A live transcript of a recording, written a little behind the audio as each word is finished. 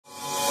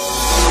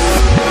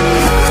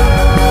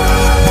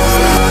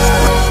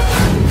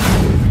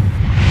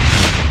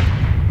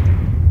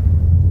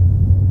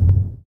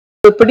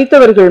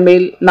பிடித்தவர்கள்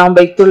மேல் நாம்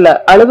வைத்துள்ள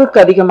அளவுக்கு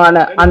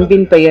அதிகமான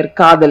அன்பின் பெயர்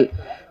காதல்.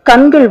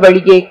 கண்கள்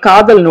வழியே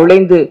காதல்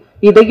நுழைந்து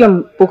இதயம்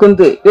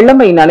புகுந்து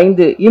இளமை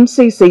நனைந்து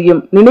இம்சை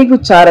செய்யும் நினைவு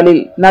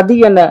சாரலில்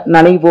நதியென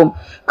நனைவோம்.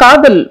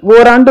 காதல்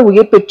ஓராண்டு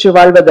உயிர் பெற்று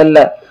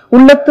வாழ்வதல்ல,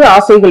 உள்ளத்து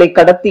ஆசைகளை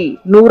கடத்தி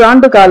 100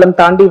 ஆண்டு காலம்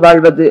தாண்டி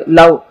வாழ்வது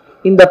லவ்.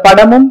 இந்த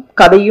படமும்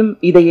கதையும்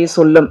இதையே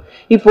சொல்லும்.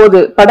 இப்போது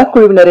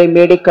படக்குழுவினரை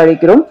மேடைக்கு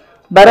அழைக்கிறோம்.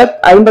 பரத்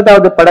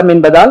 50வது படம்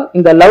என்பதால்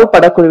இந்த லவ்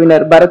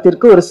படக்குழுவினர்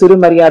பரத்திற்கு ஒரு சிறு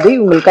மரியாதை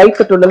உங்கள்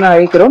கைப்பற்றுடன்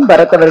அழைக்கிறோம்.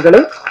 பரத் அவர்களை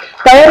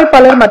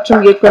தயாரிப்பாளர்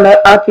மற்றும் இயக்குனர்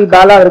ஆர்.பி.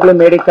 பாலா அவர்களை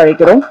மேடைக்கு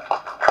அழைக்கிறோம்.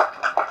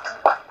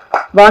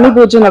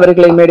 வாணிபோஜன்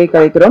அவர்களை மேடைக்கு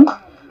அழைக்கிறோம்.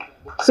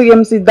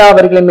 சுயம் சித்தா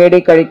அவர்களை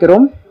மேடைக்கு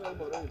அழைக்கிறோம்.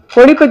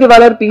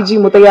 ஒளிப்பதிவாளர் பி.ஜி.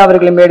 முத்தையா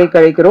அவர்களை மேடைக்கு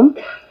அழைக்கிறோம்.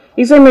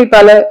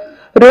 இசையமைப்பாளர்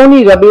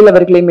ரோனி ரபீல்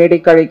அவர்களை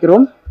மேடைக்கு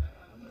அழைக்கிறோம்.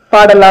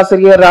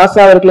 பாடலாசிரியர்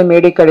ராசா அவர்களை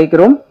மேடைக்கு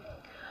அழைக்கிறோம்.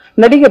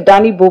 நடிகர்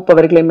டானி போப்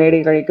அவர்களை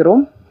மேடைக்கு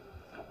அழைக்கிறோம்.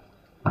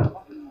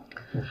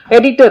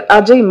 எடிட்டர்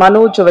அஜய்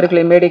மனோஜ்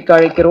அவர்களை மேடைக்கு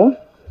அழைக்கிறோம்.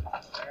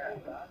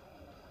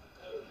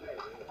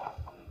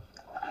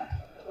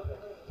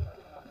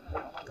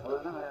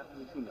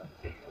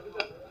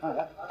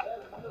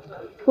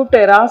 கூட்ட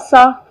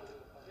ராசா,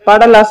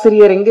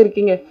 பாடலாசிரியர் எங்க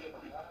இருக்கீங்க?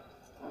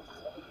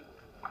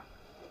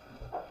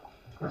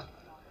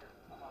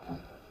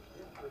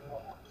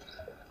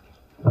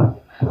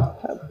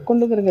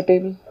 கொண்டு வந்துருங்க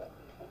டேபிள்.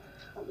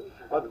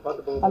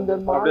 அந்த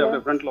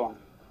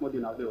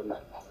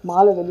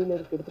மாலை வெளியில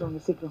இருக்கு, எடுத்துருவாங்க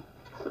சீக்கிரம்.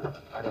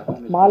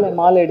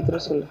 மாலை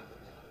எடுத்துட்டு சொல்லு.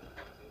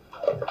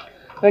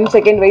 2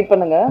 செகண்ட் வெயிட்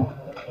பண்ணுங்க.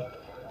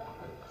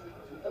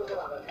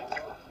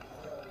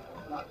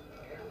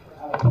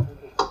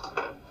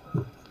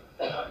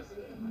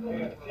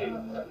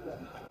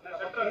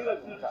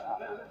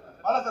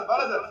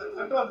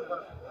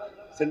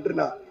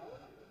 சென்டர்னா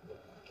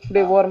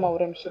அப்படியே ஓரமா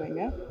ஒரு நிமிஷம்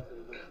வைங்க.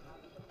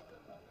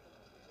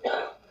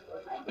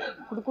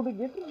 குடு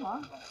கேட்டுருமா?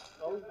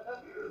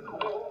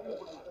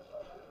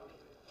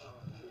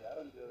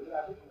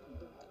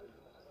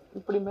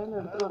 இப்படி மேல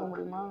எடுத்துட்டு வர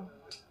முடியுமா?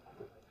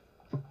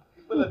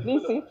 நீ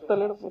சீட்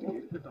தள்ளிட போறீங்க.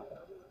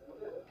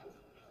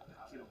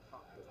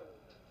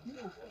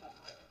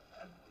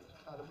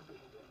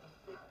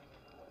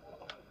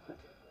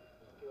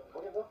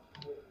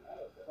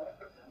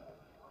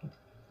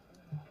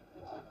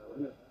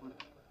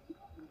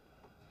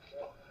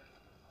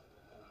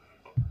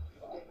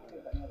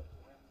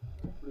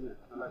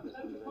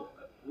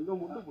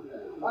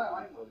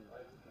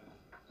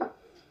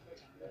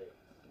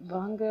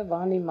 வாங்க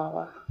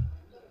வாணிமாவா.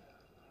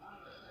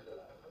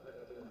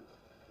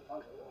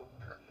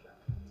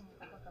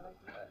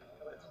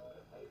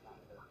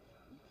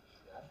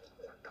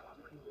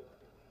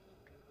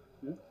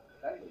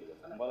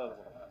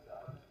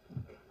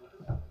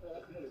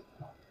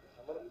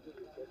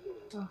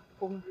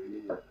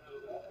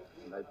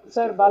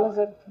 சார் பாலா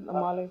சார்,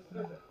 மாலை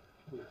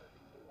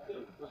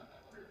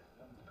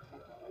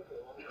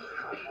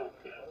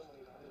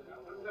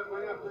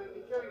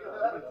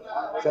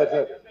சார்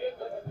சார்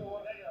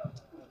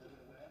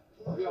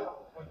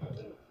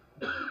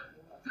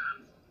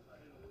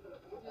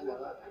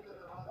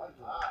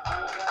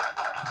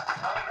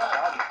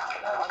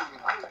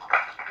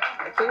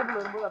டேபிள்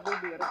வரும்போது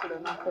அப்படியே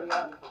இறக்கிடணும். சரியா?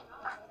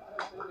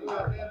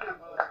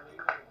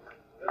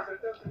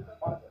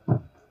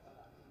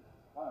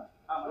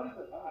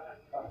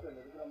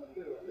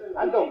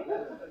 ஆண்டோ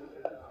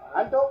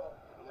ஆண்டோ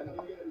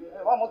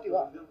வா மோத்தி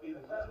வா.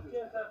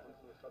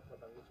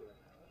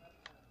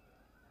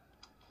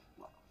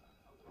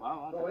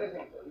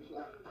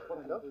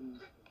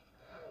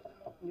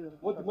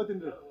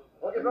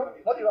 ஓகே ப்ரோ,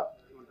 மோத்தி வா.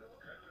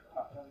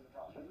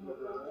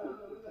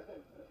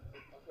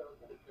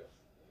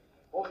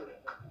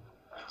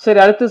 சரி,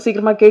 அடுத்து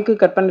சீக்கிரமா கேக்கு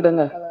கட்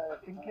பண்ணிடுங்க.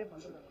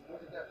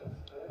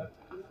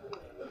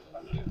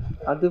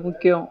 அது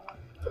முக்கியம்.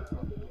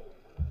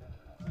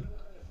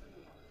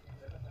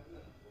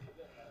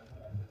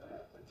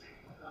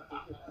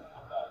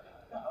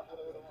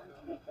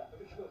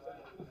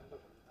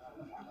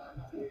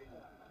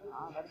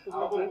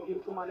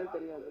 இருக்குமானே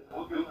தெரியாது.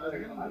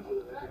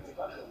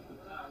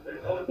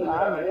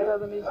 நான் வேற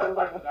எதுவும்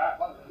சொல்றேன்.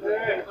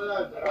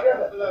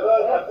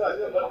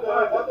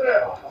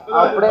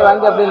 அப்படியே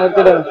வாங்கி அப்படியே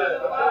நிறுத்திடுங்க.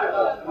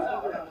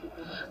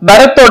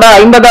 பரத்தோட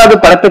 50வது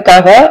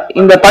படத்துக்காக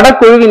இந்த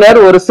படக்குழுவினர்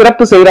ஒரு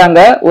சிறப்பு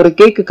செய்யறாங்க. ஒரு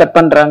கேக்கு கட்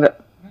பண்றாங்க.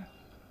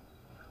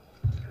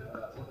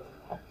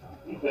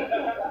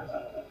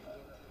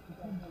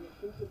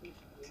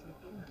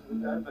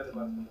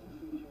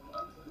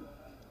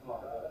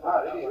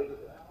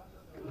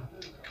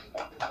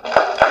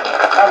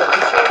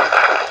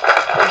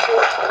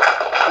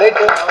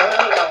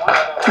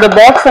 இந்த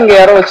பாக்ஸ் அங்க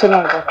யாரோ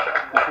வச்சிருந்தாங்க.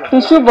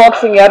 டிஷ்யூ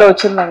பாக்ஸ் இங்க யாரோ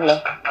வச்சிருந்தாங்களா?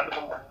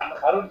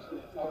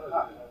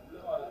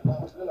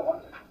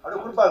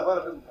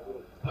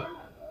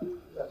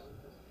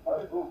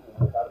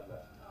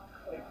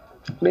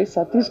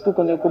 சதீஷ்க்கு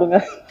கொஞ்சம் கொடுங்க.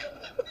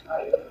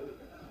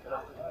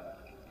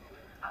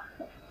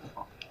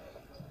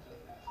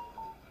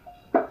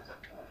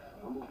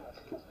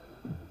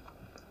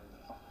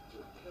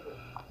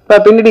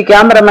 பின்னாடி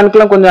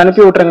கேமராமேனுக்குலாம் கொஞ்சம்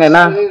அனுப்பி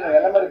விட்டுருங்கண்ணா.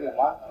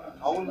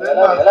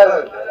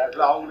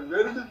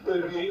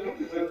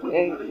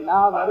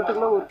 நான்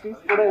வரதுக்குள்ள ஒரு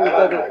பீஸ் கூட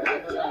இருக்காது.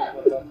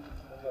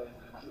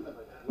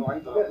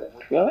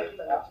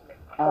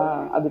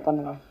 அது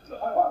பண்ணுங்க.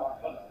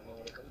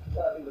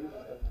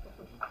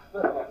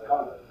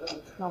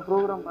 நான்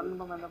ப்ரோக்ராம் பண்ணணும்.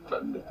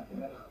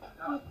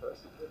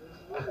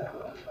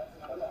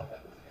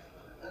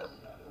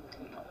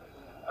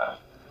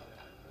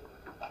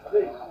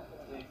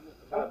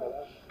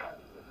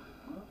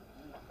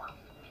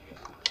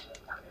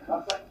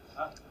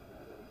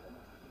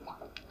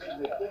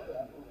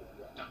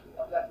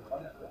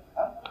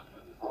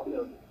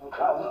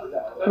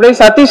 அப்படியே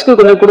சதீஷ்க்கு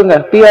கொஞ்சம் கொடுங்க.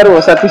 பிஆர்ஓ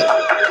சதீஷ்.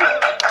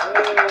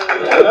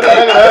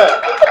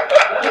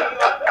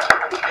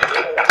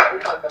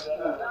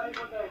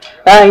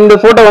 இந்த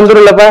போட்டோ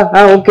வந்துரும்லப்பா.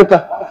 ஓகேப்பா.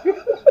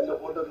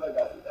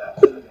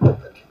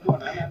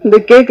 இந்த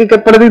கேக்கு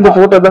கட் பண்ணது இந்த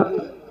போட்டோ தான்.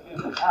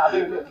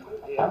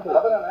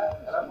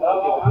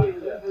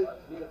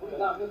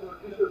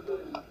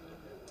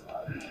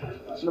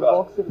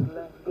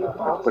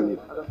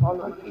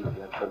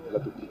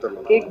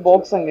 கேக்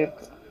பாக்ஸ் அங்க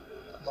இருக்கு.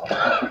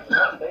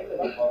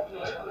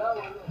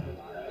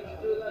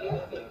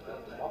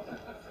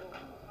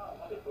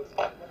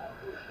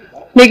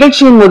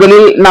 நிகழ்ச்சியின்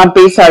முதலில் நாம்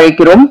பேச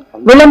அழைக்கிறோம்.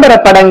 விளம்பர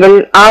படங்கள்,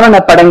 ஆவண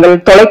படங்கள்,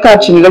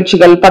 தொலைக்காட்சி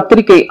நிகழ்ச்சிகள்,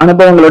 பத்திரிகை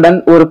அனுபவங்களுடன்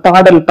ஒரு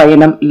பாடல்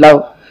பயணம் லவ்.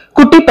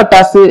 குட்டி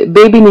பட்டாசு,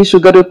 பேபி நீ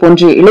சுகர்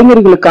போன்ற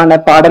இளைஞர்களுக்கான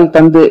பாடல்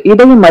தந்து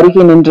இதயம்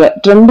அருகே நின்ற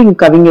ட்ரெண்டிங்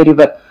கவிஞர்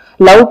இவர்.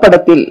 லவ்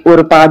படத்தில்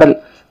ஒரு பாடல்.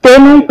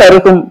 தேனாய்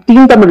பருகும்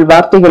தீந்தமிழ்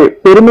வார்த்தைகள்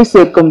பெருமை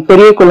சேர்க்கும்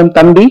பெரிய குளம்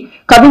தம்பி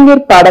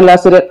கவிஞர்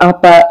பாடலாசிரியர்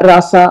அப்பா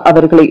ராசா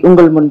அவர்களை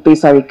உங்கள் முன்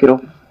பேச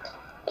அழைக்கிறோம்.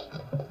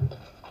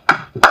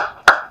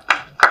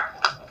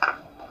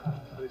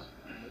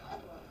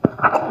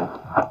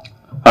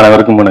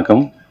 அனைவருக்கும்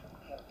வணக்கம்.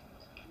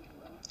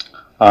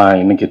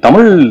 இன்னைக்கு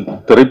தமிழ்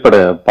திரைப்பட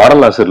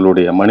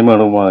பாடலாசிரியர்களுடைய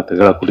மணிமண்டபமாக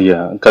திகழக்கூடிய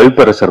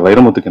கவிப்பரசர்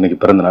வைரமுத்துக்கு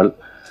இன்னைக்கு பிறந்த நாள்.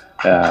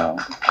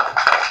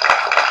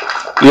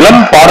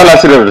 இளம்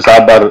பாடலாசிரியர்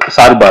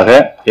சார்பாக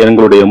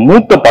எங்களுடைய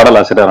மூத்த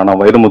பாடலாசிரியரான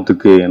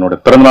வைரமுத்துக்கு என்னோட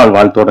பிறந்தநாள்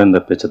வாழ்த்தோட இந்த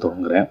பேச்சை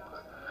தொடங்குறேன்.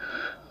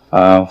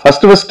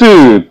 ஃபர்ஸ்ட்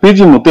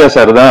பிஜி முத்தையா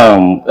சார்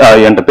தான்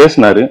என்கிட்ட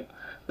பேசினாரு.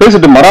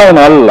 பேசிட்டு மறாவது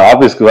நாள்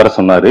ஆபீஸ்க்கு வர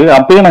சொன்னாரு.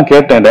 அப்பயே நான்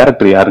கேட்டேன்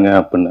டைரக்டர் யாருங்க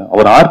அப்படின்னு.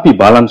 அவர் ஆர்பி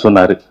பாலான்னு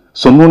சொன்னாரு.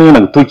 சொன்னோன்னு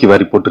எனக்கு தூக்கி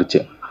வாரி போட்டுருச்சு.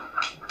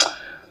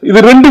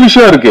 இது ரெண்டு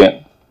விஷயம் இருக்கு.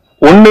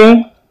 ஒண்ணு,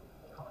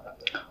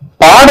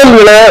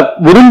 பாடல்களை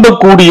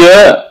விரும்பக்கூடிய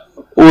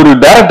ஒரு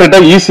டைரக்டர்கிட்ட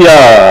ஈஸியா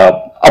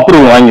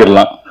அப்ரூவல்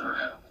வாங்கிடலாம்.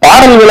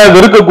 பாடல்களை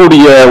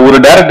வெறுக்கக்கூடிய ஒரு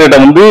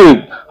டைரக்டர்கிட்ட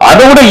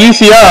அதை விட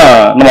ஈஸியா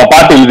நம்ம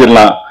பாட்டு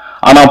எழுதிடலாம்.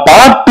 ஆனா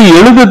பாட்டு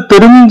எழுத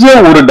தெரிஞ்ச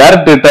ஒரு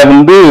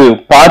டைரக்டர்கிட்ட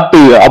பாட்டு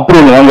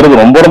அப்ரூவல்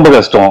வாங்குறது ரொம்ப ரொம்ப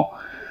கஷ்டம்.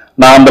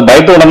 நான் அந்த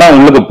பயத்தோட தான்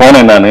உங்களுக்கு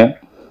போனேன் நானு.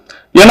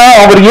 ஏன்னா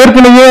அவர்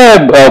ஏற்கனவே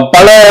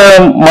பல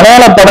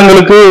மலையாள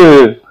படங்களுக்கு,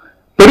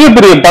 பெரிய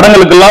பெரிய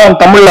படங்களுக்கெல்லாம்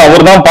தமிழ்ல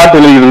அவர் தான் பாட்டு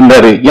எழுதி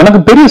இருந்தாரு. எனக்கு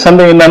பெரிய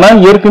சந்தேகம் என்னன்னா,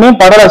 ஏற்கனவே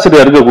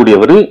பாடலாசிரியர்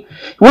இருக்கக்கூடியவர்,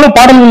 இவ்வளவு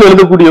பாடல்கள்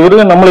எழுதக்கூடியவர்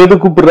நம்மளை எது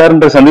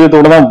கூப்பிடுறாருன்ற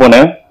சந்தேகத்தோட தான்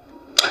போனேன்.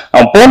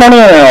 போனோன்னு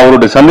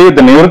அவருடைய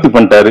சந்தேகத்தை நிவர்த்தி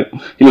பண்ணிட்டாரு.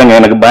 இல்லைங்க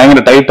எனக்கு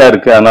பயங்கர டைட்டா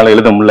இருக்கு, அதனால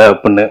எழுத முடியல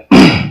அப்படின்னு.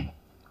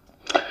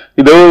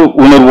 இதோ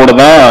உணர்வோட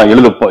தான்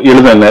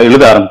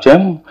எழுத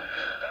ஆரம்பிச்சேன்.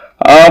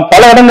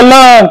 பல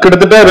இடங்கள்லாம்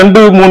கிட்டத்தட்ட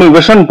 2-3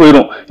 வெர்ஷன்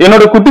போயிடும்.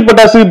 என்னோட குட்டி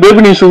பட்டாசு,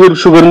 பேபி நீ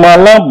சுகர்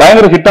எல்லாம்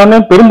பயங்கர ஹிட்டானு.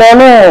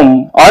 பெரும்பாலும்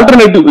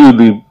ஆல்டர்னேட்டிவ்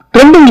இது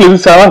ட்ரெண்டிங்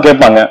லிரிக்ஸா தான்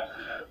கேட்பாங்க.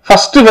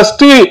 ஃபர்ஸ்ட்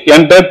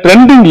என்கிட்ட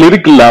ட்ரெண்டிங்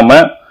லிரிக்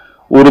இல்லாம,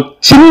 ஒரு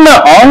சின்ன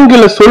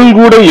ஆங்கில சொல்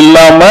கூட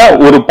இல்லாம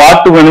ஒரு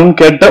பாட்டு வேணும்னு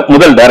கேட்ட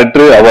முதல்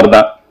டைரக்டர் அவர்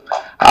தான்.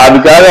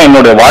 அதுக்காக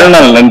என்னுடைய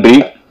வாழ்நாள் நன்றி.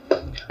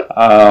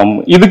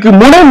 இதுக்கு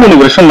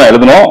 3 வெர்ஷன் நான்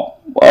எழுதணும்.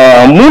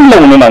 3ல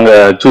 1 நாங்க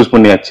சூஸ்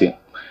பண்ணியாச்சு.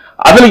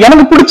 அதுல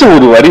எனக்கு பிடிச்ச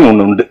ஒரு வரி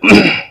ஒண்ணு உண்டு.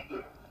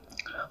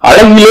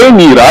 அழகிலே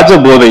நீ ராஜ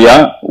போதையா,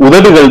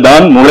 உதடுகள்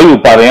தான் நுழைவு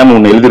பாதையான்னு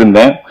ஒண்ணு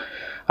எழுதியிருந்தேன்.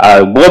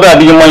 போதை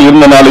அதிகமா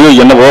இருந்தனாலேயோ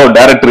என்னவோ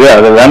டைரக்டர்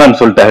அதை வேணாம்னு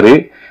சொல்லிட்டாரு.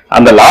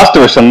 அந்த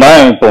லாஸ்ட் வெர்ஷன் தான்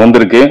இப்ப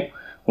வந்திருக்கு.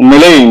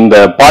 உண்மையிலே இந்த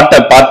பாட்டை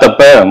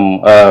பார்த்தப்ப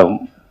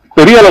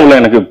பெரிய அளவுல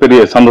எனக்கு பெரிய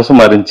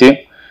சந்தோஷமா இருந்துச்சு.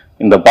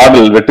 இந்த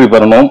பாடல் வெற்றி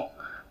பெறணும்,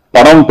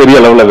 படம் பெரிய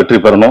அளவுல வெற்றி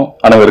பெறணும்.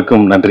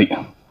 அனைவருக்கும் நன்றி.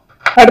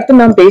 அடுத்து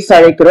நாம் பேச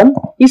அழைக்கிறோம்.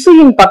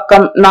 இசையின்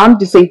பக்கம் நான்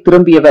திசை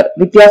திரும்பியவர்.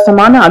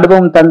 வித்தியாசமான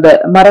அனுபவம் தந்த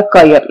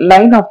Marakkayar,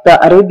 line of the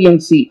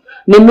Arabian sea,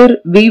 நிமிர்,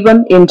 V1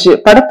 என்று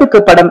படத்துக்கு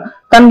படம்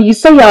தன்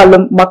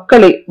இசையாலும்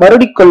மக்களை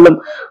வருடிக்கொள்ளும்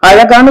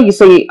அழகான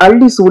இசையை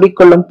அள்ளி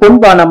சூடிக்கொள்ளும்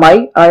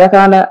பொன்பானமாய்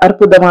அழகான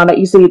அற்புதமான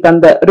இசையை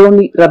தந்த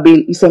ரோனி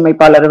ரபீல்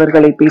இசையமைப்பாளர்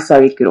அவர்களை பேச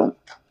அழைக்கிறோம்.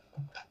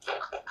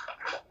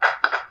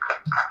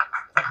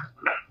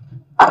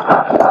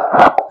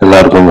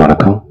 எல்லாருக்கும்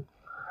வணக்கம்.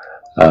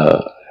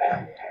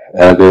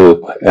 எனக்கு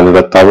என்னோட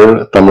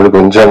தமிழ்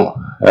கொஞ்சம்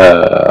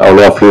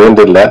அவ்வளோ ஃப்ளூயன்ட்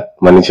இல்லை,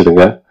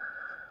 மன்னிச்சிடுங்க.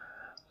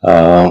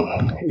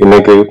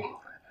 இன்னைக்கு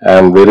ஐ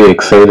am very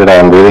excited, I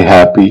am very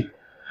happy.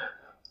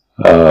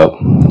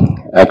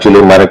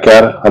 Actually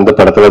Marakkar அந்த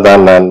படத்துல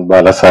தான் நான்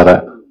பாலா சாரை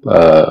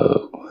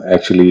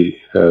ஆக்சுவலி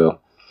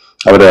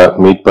அவரை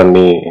மீட்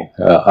பண்ணி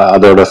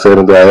அதோட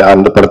சேர்ந்து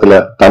அந்த படத்துல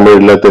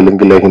தமிழ்ல,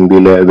 தெலுங்குல,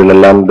 ஹிந்தில இதுல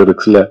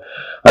லிரிக்ஸ்ல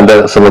அந்த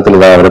சமயத்துல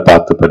தான் அவரை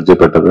பார்த்து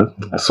பரிச்சயப்பட்டது.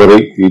 Sorry,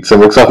 it's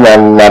mix of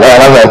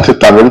Malayalam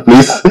Tamil,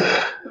 please.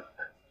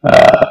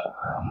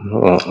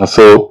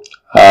 So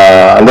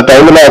அந்த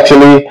டைம்ல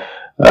ஆக்சுவலி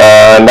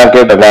நான்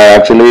கேட்டேன், நான்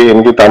ஆக்சுவலி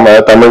எனக்கு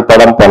தமிழ்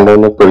படம்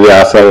பண்ணணும்னு பெரிய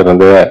ஆசை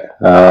இருந்தேன்.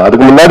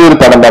 அதுக்கு முன்னாடி ஒரு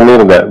படம்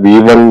பண்ணியிருந்தேன்,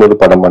 வீவன் ஒரு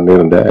படம்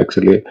பண்ணியிருந்தேன்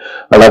ஆக்சுவலி.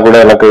 ஆனா கூட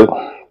எனக்கு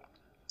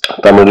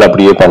தமிழ்ல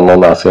அப்படியே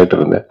பண்ணணும்னு ஆசையாட்டு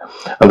இருந்தேன்.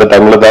 அந்த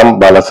டைம்ல தான்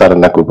பாலா சார்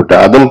என்ன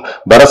கூப்பிட்டேன். அதுவும்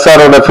பரத்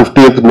சாரோட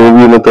 50th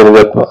மூவின்னு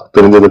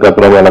தெரிஞ்சதுக்கு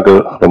அப்புறம் எனக்கு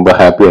ரொம்ப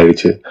ஹாப்பி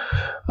ஆயிடுச்சு.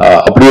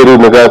 அப்படி ஒரு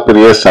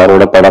மிகப்பெரிய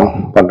ஸ்டாரோட படம்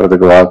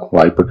பண்றதுக்கு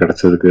வாய்ப்பு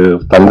கிடைச்சதுக்கு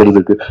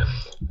தந்ததுக்கு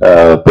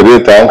பெரிய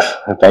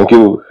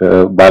thank you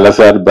Bala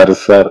sir,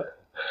 Bharat sir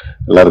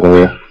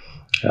எல்லாருக்குமே.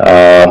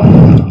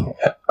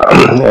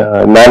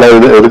 நான்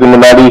இதுக்கு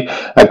முன்னாடி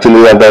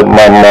ஆக்சுவலி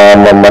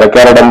அந்த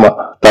மரக்காரிடம்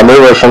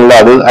தமிழ் வெர்ஷன்ல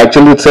அது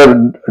ஆக்சுவலி இட்ஸ்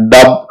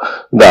டப்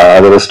தான்,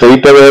 அது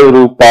ஸ்ட்ரெயிட்டாவே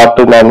ஒரு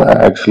பாட்டு நான்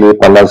ஆக்சுவலி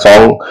பண்ண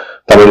சாங்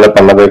தமிழ்ல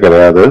பண்ணதே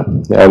கிடையாது.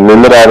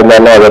 நிம்மரா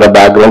இருந்தாலும் அதோட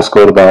பேக்ரவுண்ட்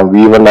ஸ்கோர் தான்,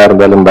 வீவனா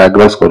இருந்தாலும்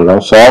பேக்ரவுண்ட் ஸ்கோர்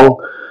தான். சாங்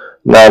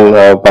நான்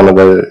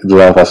பண்ணது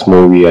இதுதான் ஃபர்ஸ்ட்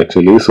மூவி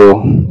ஆக்சுவலி. ஸோ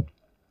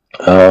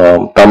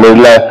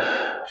தமிழ்ல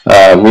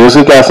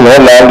மியூசிக் ஆஸ் நோ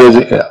லாங்குவேஜ்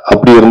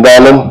அப்படி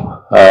இருந்தாலும்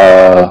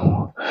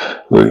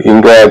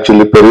இங்க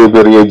ஆக்சுவலி பெரிய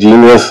பெரிய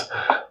ஜீனியஸ்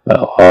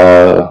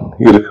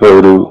இருக்கிற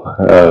ஒரு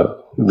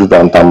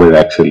இதுதான் தமிழ்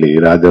ஆக்சுவலி.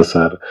 ராஜா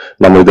சார்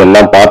நம்ம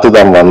இதெல்லாம்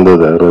பார்த்துதான்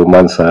வந்தது,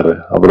 ரஹ்மான் சார்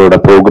அவரோட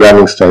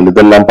ப்ரோக்ராமிங் ஸ்டைல்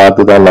இதெல்லாம்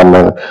பார்த்துதான்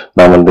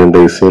நான் வந்து இந்த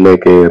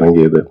இசையிலேக்கே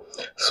இறங்கியது.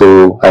 So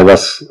I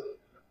was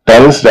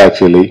tensed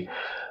actually.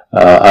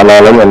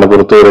 ஆனாலும் என்னை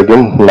பொறுத்த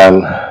வரைக்கும் நான்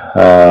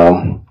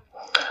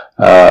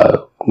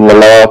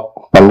நல்லா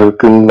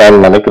பண்ணிருக்குன்னு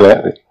நான் நினைக்கிறேன்.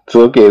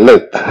 ஓகே இல்ல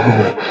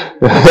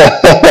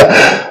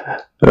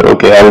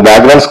okay, and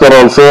background score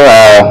also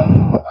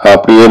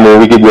அப்படியே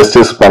மூவிக்கு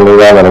ஜஸ்டிஸ்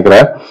பண்ணுறதான்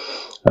நினைக்கிறேன்.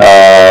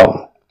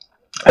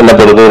 என்னை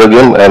பொறுத்த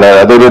வரைக்கும்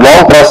அது ஒரு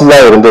லாங் ப்ராசஸ்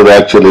தான் இருந்தது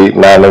ஆக்சுவலி.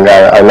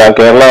 நான்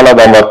கேரளாவில்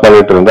தான் ஒர்க்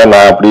பண்ணிட்டு இருந்தேன்.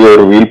 நான் அப்படியே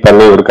ஒரு வீல்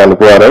பண்ணி இவருக்கு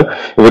அனுப்புவாரு,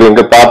 இவர்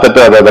இங்க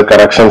பார்த்துட்டு அதை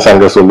கரெக்ஷன்ஸ்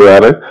அங்க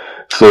சொல்லுவாரு.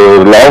 ஸோ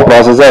ஒரு லாங்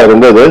ப்ராசஸ் தான்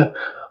இருந்தது.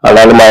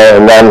 அதனால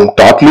நான்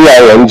totally I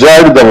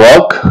enjoyed the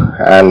work.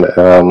 And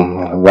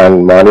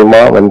மானிமா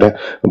வந்து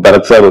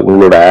பரத் சார்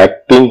உங்களோட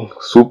ஆக்டிங்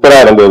சூப்பரா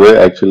இருந்தது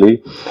ஆக்சுவலி.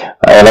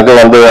 எனக்கு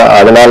வந்து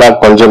அதனால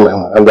கொஞ்சம்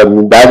அந்த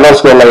பேக்ரவுண்ட்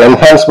ஸ்கோர்ல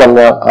என்ஹான்ஸ்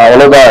பண்ண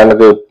அவ்வளவுதான்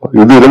எனக்கு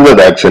இது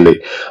இருந்தது actually.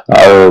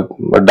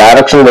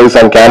 Direction wise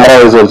and camera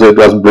wise also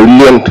it was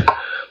brilliant.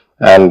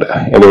 And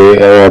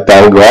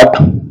thank God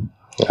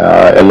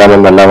எல்லாமே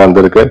நல்லா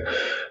வந்திருக்கு.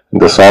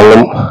 இந்த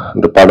சாங்கும்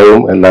இந்த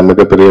படமும் எல்லாம்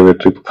மிகப்பெரிய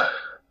வெற்றி,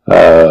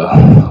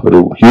 ஒரு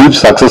ஹியூஜ்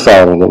சக்சஸ்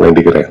ஆகணும்னு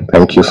வேண்டிக்கிறேன்.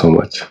 Thank you so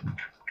much.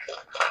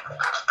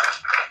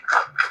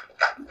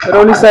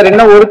 Ronnie sir,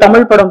 என்ன ஒரு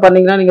தமிழ் படம்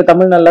பண்ணீங்கன்னா நீங்க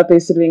தமிழ் நல்லா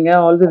பேசுவீங்க.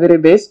 All the very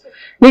best.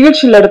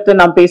 நிகழ்ச்சியில் அடுத்து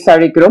நாம் பேச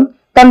அழைக்கிறோம்.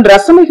 தன்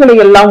ரசனைகளை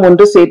எல்லாம்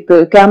ஒன்று சேர்த்து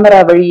கேமரா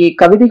வழியே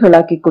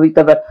கவிதைகளாக்கி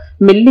குவித்தவர்.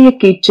 மெல்லிய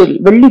கீற்றில்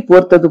வெள்ளி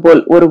போர்த்தது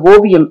போல் ஒரு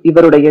ஓவியம்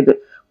இவருடையது.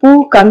 பூ,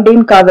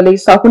 கண்டேன் காதலை,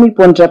 சகுனி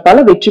போன்ற பல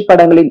வெற்றி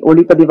படங்களின்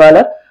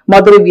ஒளிப்பதிவாளர்.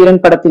 மதுரை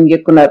வீரன் படத்தின்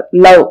இயக்குனர்,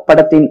 லவ்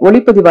படத்தின்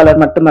ஒளிப்பதிவாளர்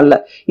மட்டுமல்ல,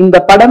 இந்த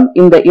படம்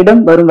இந்த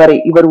இடம் வரும் வரை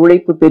இவர்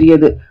உழைப்பு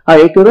பெரியது.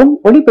 அழைக்கிறோம்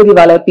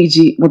ஒளிப்பதிவாளர் PG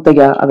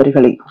முத்தையா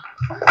அவர்களை.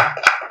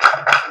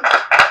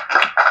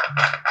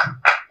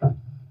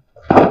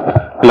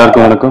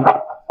 எல்லாருக்கும் வணக்கம்.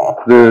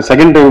 இது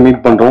செகண்ட் டைம்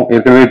மீட் பண்றோம்.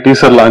 ஏற்கனவே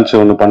டீசர் லான்ச்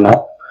ஒண்ணு பண்ணோம்.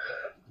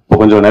 இப்போ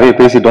கொஞ்சம் நிறைய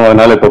பேசிட்டோம்,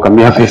 அதனால இப்போ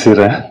கம்மியா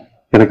பேசிடுறேன்.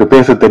 எனக்கு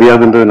பேச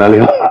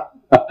தெரியாதுன்றதுனாலயும்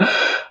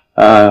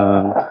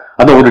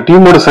அது ஒரு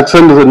டீமோட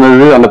சக்சஸ்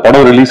இருந்தது. அந்த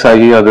படம் ரிலீஸ்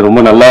ஆகி அது ரொம்ப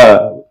நல்லா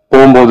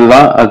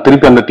போகும்போதுதான் அது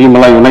திருப்பி அந்த டீம்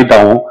எல்லாம் யுனைட்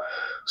ஆகும்.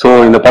 ஸோ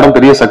இந்த படம்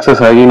பெரிய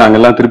சக்சஸ் ஆகி நாங்க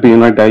எல்லாம் திருப்பி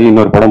யுனைட் ஆகி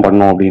இன்னொரு படம்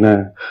பண்ணோம் அப்படின்னு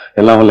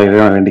எல்லாம்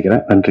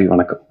வேண்டிக்கிறேன். நன்றி,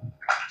 வணக்கம்.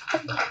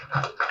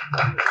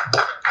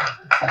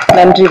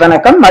 நன்றி,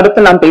 வணக்கம். அடுத்து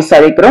நாம் பேச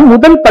அழைக்கிறோம்.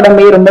 முதல்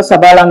படமே ரொம்ப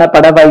சவாலான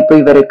பட வாய்ப்பு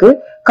இவருக்கு.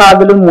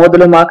 காதலும்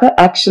மோதலுமாக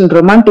ஆக்ஷன்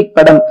ரொமான்டிக்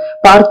படம்.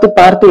 பார்த்து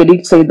பார்த்து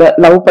எடிட் செய்த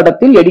லவ்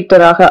படத்தில்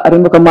எடிட்டராக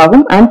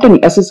அறிமுகமாகும் ஆண்டனி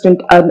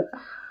அசிஸ்டன்ட்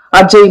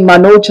அஜய்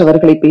மனோஜ்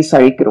அவர்களை பேச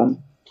அழைக்கிறோம்.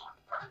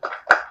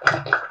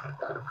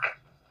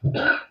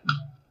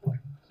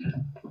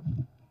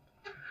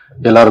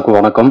 எல்லாருக்கும்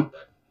வணக்கம்.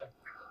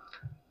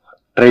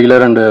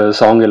 ட்ரெய்லர் அண்ட்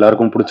சாங்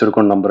எல்லாருக்கும்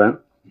பிடிச்சிருக்கும்னு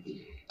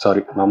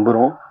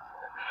நம்புறோம்.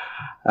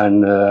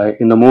 அண்ட்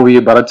இந்த மூவி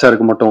பரத்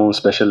சாருக்கு மட்டும்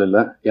ஸ்பெஷல்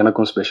இல்லை,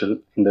 எனக்கும் ஸ்பெஷல்.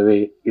 இந்த வே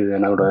இது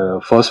என்னோட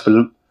ஃபர்ஸ்ட்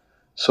ஃபிலிம்.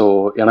 ஸோ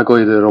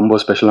எனக்கும் இது ரொம்ப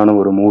ஸ்பெஷலான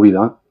ஒரு மூவி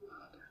தான்.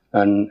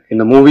 அண்ட்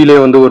இந்த மூவிலே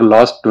வந்து ஒரு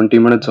லாஸ்ட்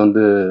 20 மினிட்ஸ்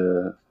வந்து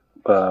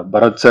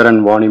Bharat sir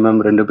and Vani ma'am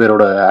ரெண்டு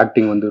பேரோட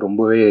ஆக்டிங் வந்து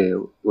ரொம்பவே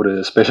ஒரு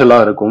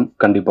ஸ்பெஷலாக இருக்கும்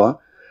கண்டிப்பாக.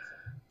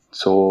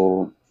 ஸோ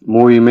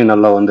மூவியுமே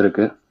நல்லா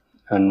வந்திருக்கு.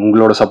 அண்ட்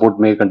உங்களோட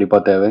சப்போர்ட்டுமே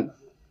கண்டிப்பாக தேவை.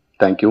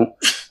 Thank you.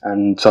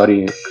 And sorry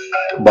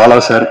Bala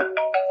sir,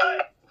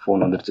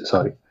 phone வந்துருச்சு,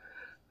 sorry.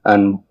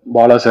 And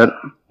Bala sir,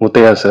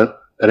 Muthiah sir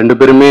ரெண்டு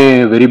பேருமே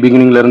வெரி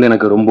பிகினிங்லேருந்து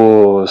எனக்கு ரொம்ப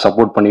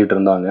சப்போர்ட் பண்ணிகிட்டு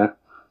இருந்தாங்க.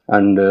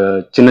 அண்டு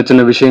சின்ன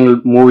சின்ன விஷயங்கள்,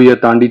 மூவியை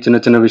தாண்டி சின்ன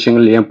சின்ன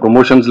விஷயங்கள், ஏன்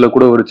ப்ரொமோஷன்ஸில்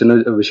கூட ஒரு சின்ன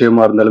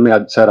விஷயமா இருந்தாலுமே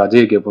சார்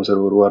அஜய் கேட்போம்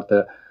சார் ஒரு வார்த்தை,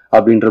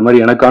 அப்படின்ற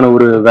மாதிரி எனக்கான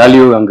ஒரு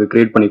வேல்யூ அங்கே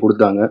கிரியேட் பண்ணி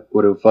கொடுத்தாங்க.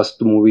 ஒரு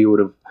ஃபர்ஸ்ட் மூவி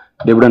ஒரு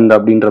டிவிடெண்ட்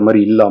அப்படின்ற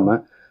மாதிரி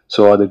இல்லாமல்.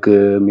 ஸோ அதுக்கு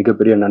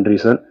மிகப்பெரிய நன்றி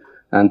sir.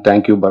 And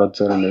thank you Bharat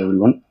sir and every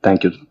one.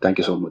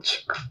 Thank you so much.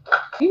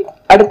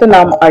 அடுத்து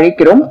நாம்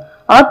அழைக்கிறோம்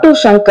ஆட்டோ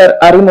சங்கர்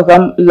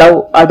அறிமுகம் லவ்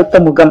அடுத்த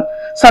முகம்.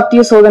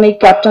 சத்திய சோதனை,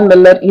 கேப்டன்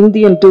வெல்லர்,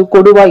 இந்தியன் 2,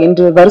 கொடுவா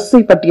என்று வரிசை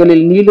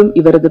பட்டியலில் நீளும்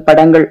இவரது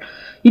படங்கள்.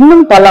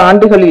 இன்னும் பல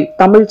ஆண்டுகளில்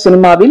தமிழ்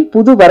சினிமாவில்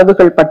புது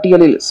வரவுகள்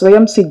பட்டியலில்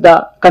ஸ்வயம் சித்தா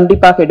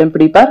கண்டிப்பாக இடம்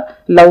பிடிப்பார்.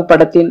 லவ்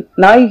படத்தின்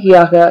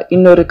நாயகியாக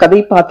இன்னொரு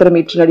கதை பாத்திரம்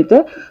ஏற்று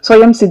நடித்த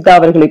ஸ்வயம் சித்தா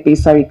அவர்களை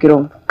பேச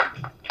அழைக்கிறோம்.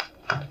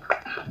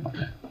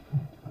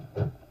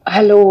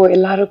 ஹலோ,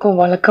 எல்லாருக்கும்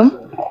வணக்கம்.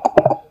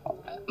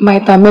 My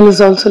Tamil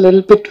is also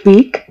little bit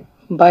week,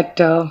 but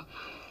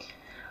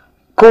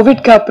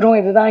கோவிட்க்கு அப்புறம்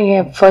இதுதான்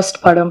என் ஃபர்ஸ்ட்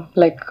படம்,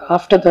 like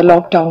after the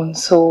lockdown.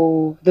 So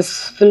this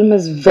film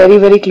is very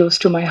very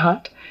close to my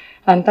heart.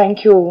 And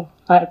thank you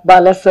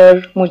Bala sir,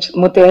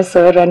 Muthiah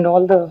sir and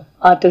all the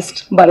artist,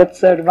 Bharat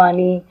sir,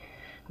 Vani,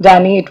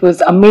 Danny. It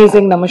was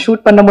amazing. நம்ம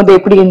shoot பண்ணும்போது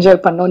எப்படி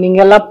enjoy பண்ணோம்,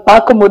 நீங்கள் எல்லாம்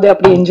பார்க்கும்போது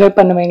அப்படி என்ஜாய்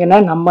பண்ணுவீங்கன்னா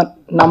நம்ம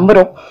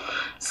நம்புகிறோம்.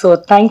 So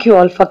thank you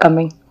all for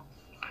coming.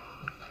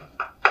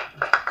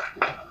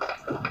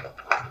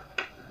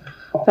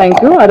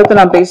 Thank you. அடுத்து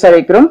நாம் பேச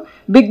அழைக்கிறோம்.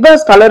 பிக்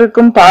பாஸ்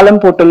பலருக்கும் பாலம்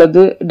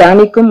போட்டுள்ளது,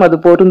 டானிக்கும் அது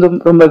பொருந்தும்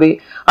ரொம்பவே.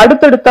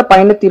 அடுத்தடுத்த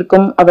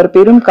பயணத்திற்கும் அவர்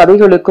பெரும்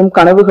கதைகளுக்கும்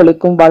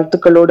கனவுகளுக்கும்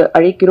வாழ்த்துக்களோடு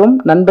அழைக்கிறோம்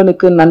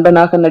நண்பனுக்கு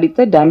நண்பனாக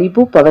நடித்த டானி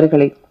பூப்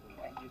அவர்களை.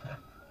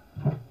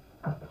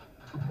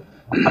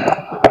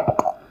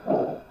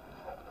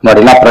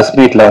 பிரஸ்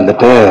மீட்ல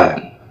வந்துட்டு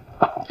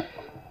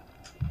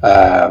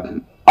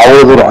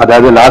அவ்வளவு தூரம்,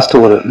 அதாவது லாஸ்ட்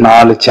ஒரு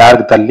 4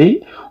 சேருக்கு தள்ளி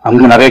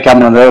அங்க நிறைய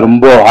கேமரா வந்தது,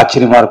 ரொம்ப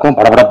ஆச்சரியமா இருக்கும்,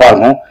 படபடப்பா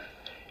இருக்கும்.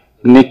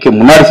 இன்னைக்கு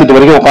முன்னாடி சீட்டு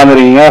வரைக்கும்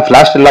உட்காந்துருக்கீங்க,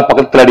 பிளாஷ் எல்லாம்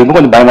பக்கத்துல அடிக்கும்,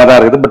 கொஞ்சம் பயமா தான்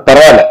இருக்குது. பட்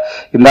பரவாயில்ல,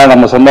 இந்த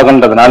நம்ம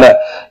சொந்தங்கள்ன்றதுனால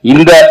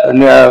இந்த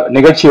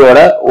நிகழ்ச்சியோட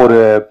ஒரு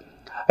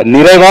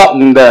நிறைவா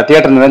இந்த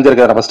தியேட்டர்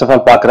நிறைஞ்சிருக்கிறத ஃபர்ஸ்ட் ஆஃப்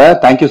ஆல் பாக்குறேன்.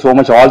 Thank you so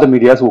much all the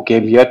medias who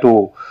came here to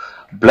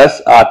plus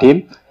R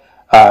team.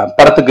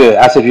 படத்துக்கு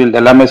ஆஸ் யூசுவல்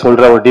எல்லாமே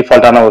சொல்ற ஒரு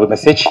டிஃபால்ட்டான ஒரு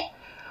message.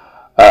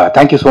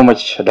 Thank you so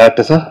much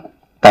director sir.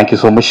 Thank you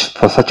so much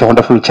for such a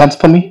wonderful chance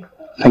for me.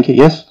 Thank you.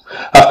 Yes,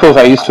 of course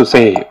I used to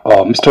say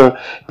Mr.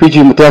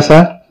 PG Muthaiya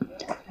sir,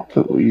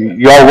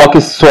 your work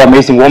is so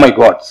amazing. Oh my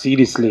god,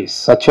 seriously,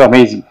 such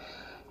amazing.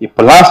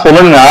 இப்பெல்லாம்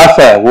சொல்லணும்னு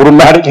ஆசை, ஒரு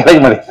மேடை கிடைக்க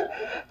மாட்டேங்குது.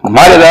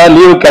 மாதிரி ஏதாவது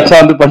leave கிடைச்சா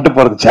வந்து பண்ணிட்டு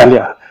போறது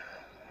ஜாலியா.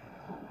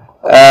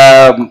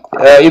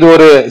 இது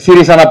ஒரு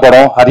சீரியஸான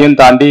படம். அதையும்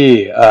தாண்டி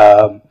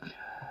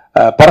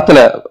படத்துல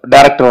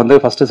டைரக்டர் வந்து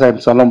ஃபர்ஸ்ட்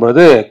டைம் சொல்லும்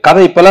பொழுது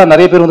கதை, இப்பெல்லாம்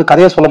நிறைய பேர் வந்து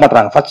கதையை சொல்ல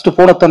மாட்டாங்க. ஃபர்ஸ்ட்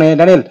போன் எடுத்தோன்னே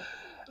டேனியல்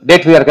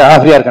டேட் ஃப்ரீயா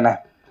இருக்கேன், ஃப்ரீயா இருக்கேனே,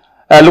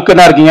 லுக்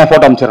என்ன இருக்கீங்க,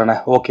 போட்டோ அமைச்சிடறேனே,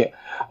 ஓகே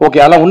ஓகே,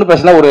 அதெல்லாம் ஒன்றும்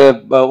பிரச்சனை.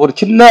 ஒரு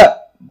சின்ன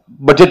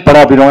பட்ஜெட்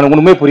படம் அப்படின்னு எனக்கு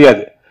ஒண்ணுமே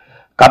புரியாது.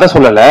 கதை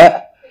சொல்லல,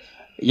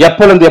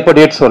 எப்போலேருந்து எப்போ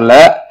டேட் சொல்லல,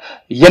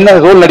 என்ன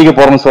ரோல் நடிக்க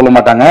போறோம்னு சொல்ல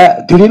மாட்டாங்க.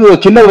 திடீர்னு ஒரு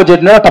சின்ன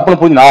பட்ஜெட்னா டப்புனு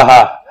புரிஞ்சு, ஆஹா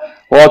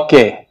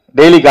ஓகே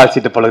டெய்லி கால்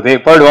சீட்டு பழகுது,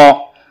 போயிடுவோம்,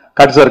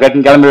 கட்டு ஒரு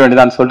கட்டின்னு கிளம்ப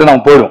வேண்டியதான்னு சொல்லிட்டு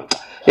நம்ம போயிடுவோம்.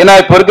 ஏன்னா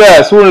இப்ப இருக்க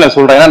சூழ்நிலை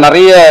சொல்றேன், ஏன்னா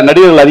நிறைய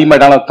நடிகர்கள்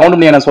அதிகமாயிட்டாங்க. கவுண்ட்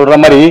பண்ணி என்ன சொல்ற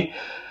மாதிரி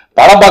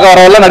படம் பார்க்க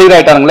வரவெல்லாம் நடிகர்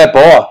ஆயிட்டானுங்களே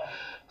இப்போ.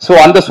 ஸோ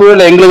அந்த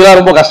சூழ்நிலை எங்களுக்கு தான்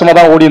ரொம்ப கஷ்டமா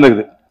தான் ஓடி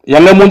இருக்குது.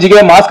 எங்க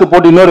மூஞ்சிக்கே மாஸ்க்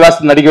போட்டு இன்னொரு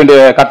வேஷத்தில் நடிக்க வேண்டிய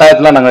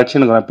கட்டாயத்துல நாங்கள்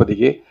வச்சுருக்கோம்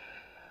இப்போதைக்கு.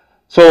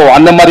 ஸோ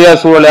அந்த மாதிரியா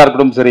சூழலா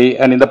இருக்கட்டும் சரி.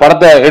 அண்ட் இந்த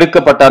படத்தை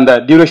எடுக்கப்பட்ட அந்த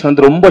டியூரேஷன்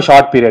வந்து ரொம்ப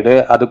ஷார்ட் பீரியடு.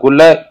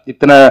 அதுக்குள்ள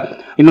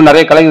இன்னும்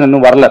நிறைய கலைஞர்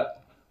இன்னும் வரல.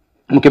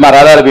 முக்கியமா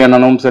ராதாரவி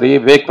அண்ணனும் சரி,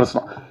 விவேக்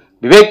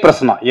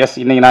பிரசனா. எஸ்,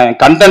 இன்னைக்கு நான்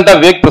என் கண்டென்ட்டா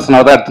விவேக்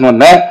பிரசனாவை தான் எடுத்துன்னு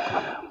வந்தேன்.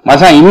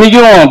 மச்சான்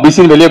இன்னைக்கும்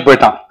பிஸின்னு வெளியே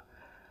போயிட்டான்.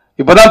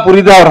 இப்பதான்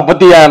புரியுது அவரை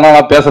பத்தி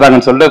என்ன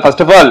பேசுறாங்கன்னு சொல்லிட்டு.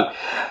 First of all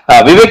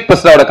Vivek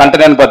பிரசனாவோட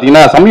content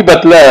பாத்தீங்கன்னா,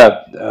 சமீபத்துல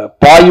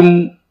பாயும்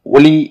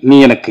ஒளி நீ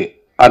எனக்கு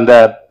அந்த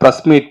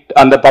பிரஸ் மீட்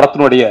அந்த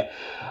படத்தினுடைய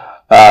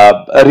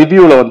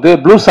ரிவ்யூல வந்து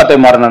ப்ளூ சட்டை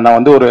மாறன்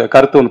வந்து ஒரு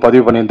கருத்து ஒன்று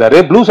பதிவு பண்ணியிருந்தாரு.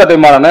 ப்ளூ சட்டை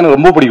மாறன் எனக்கு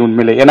ரொம்ப பிடிக்கும்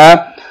உண்மையிலே. ஏன்னா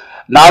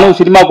நானும்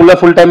சினிமாக்குள்ள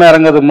ஃபுல் டைமே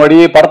இறங்குறது முன்னாடி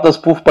படத்தை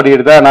ஸ்பூஃப்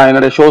பண்ணியிருந்தேன். நான்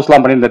என்னுடைய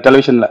ஷோஸ்லாம் பண்ணியிருந்தேன்,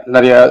 டெலிவிஷன்ல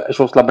நிறைய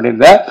ஷோஸ்லாம்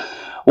பண்ணியிருந்தேன்.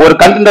 ஒரு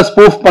கண்டென்ட்டை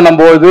ஸ்பூஃப்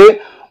பண்ணும்போது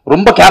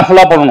ரொம்ப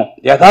கேர்ஃபுல்லா பண்ணணும்.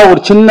 ஏதாவது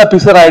ஒரு சின்ன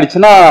பிசர்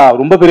ஆயிடுச்சுன்னா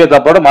ரொம்ப பெரிய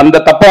தப்பாடும்.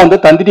 அந்த தப்பை வந்து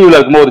தந்தி டிவில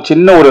இருக்கும்போது ஒரு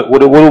சின்ன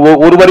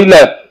ஒரு வரியில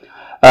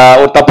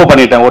ஒரு தப்பு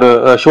பண்ணிட்டேன். ஒரு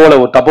ஷோல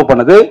ஒரு தப்பு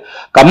பண்ணது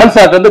கமல்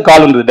சார் வந்து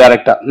கால் வந்தது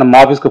டைரக்டா, நம்ம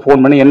ஆஃபீஸ்க்கு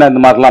ஃபோன் பண்ணி என்ன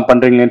இந்த மாதிரிலாம்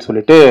பண்றீங்களேன்னு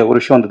சொல்லிட்டு ஒரு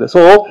விஷயம் வந்தது.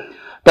 ஸோ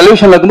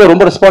டெலிவிஷன்ல இருக்கும்போது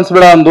ரொம்ப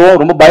ரெஸ்பான்சிபிளா இருந்தோம்,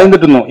 ரொம்ப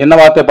பயந்துட்டு இருந்தோம், என்ன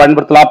வார்த்தை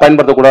பயன்படுத்தலாம்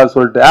பயன்படுத்தக்கூடாதுன்னு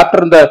சொல்லிட்டு.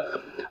 ஆஃப்டர் இந்த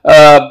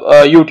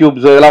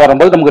யூடியூப்ஸ் இதெல்லாம்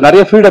வரும்போது நமக்கு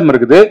நிறைய ஃப்ரீடம்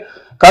இருக்குது.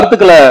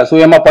 கருத்துக்களை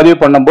சுயமா பதிவு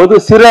பண்ணும்போது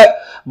சில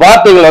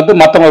வார்த்தைகள் வந்து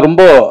மற்றவங்க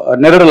ரொம்ப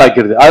நெருடல்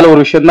ஆக்கிடுது. அதுல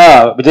ஒரு விஷயம்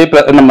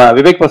தான் நம்ம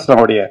விவேக்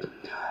பிரசனாவுடைய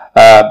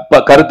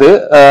கருத்து.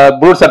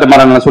 ப்ளூ சட்டை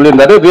மாறன்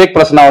சொல்லியிருந்தாரு. விவேக்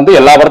பிரசனா வந்து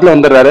எல்லா படத்துல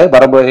வந்துடுறாரு,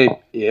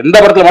 எந்த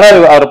படத்துல வேணா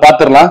அவர்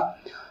பார்த்துடலாம்.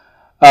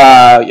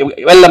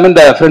 எல்லாமே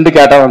இந்த ஃப்ரெண்டு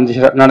கேட்டா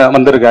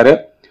வந்திருக்காரு.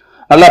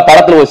 நல்லா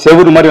படத்துல ஒரு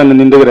செவுரு மாதிரி வந்து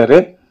நின்றுகிறாரு.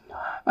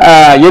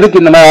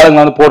 எதுக்கு இந்த மாதிரி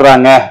ஆளுங்க வந்து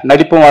போடுறாங்க,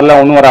 நடிப்பும் வரல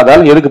ஒன்றும்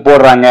வராதாலும் எதுக்கு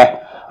போடுறாங்க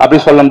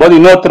அப்படின்னு சொல்லும் போது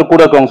இன்னொருத்தர்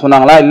கூட இருக்கவங்க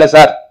சொன்னாங்களா, இல்ல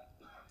சார்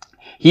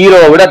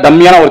ஹீரோவை விட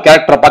டம்மியான ஒரு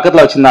கேரக்டரை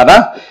பக்கத்துல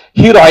வச்சிருந்தாதான்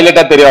ஹீரோ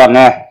ஹைலைட்டா தெரியாங்க,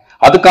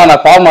 அதுக்கான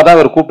ஃபார்மா தான்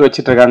இவர் கூப்பிட்டு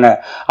வச்சிட்டு இருக்காங்க.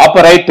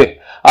 அப்ப ரைட்டு,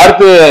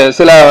 அடுத்து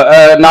சில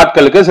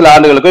நாட்களுக்கு சில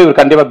ஆண்டுகளுக்கு இவர்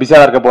கண்டிப்பா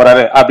பிஸியா இருக்க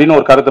போறாரு அப்படின்னு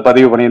ஒரு கருத்தை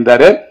பதிவு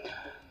பண்ணியிருந்தாரு.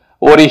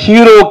 ஒரு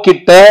ஹீரோ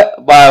கிட்ட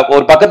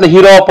ஒரு பக்கத்துல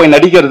ஹீரோவா போய்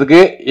நடிக்கிறதுக்கு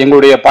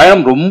எங்களுடைய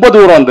பயணம் ரொம்ப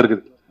தூரம்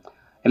வந்திருக்குது.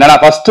 என்னன்னா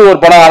ஃபர்ஸ்ட் ஒரு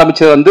படம்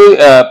ஆரம்பிச்சது வந்து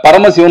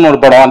பரமசிவன் ஒரு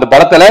படம். அந்த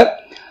படத்துல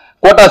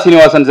கோட்டா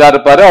சீனிவாசன் சார்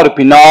இருப்பாரு, அவர்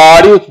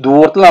பின்னாடி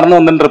தூரத்துல நடந்து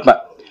வந்துட்டு இருப்பேன்.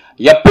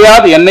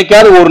 எப்பயாவது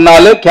என்னைக்காவது ஒரு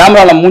நாள்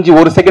கேமரால மூஞ்சி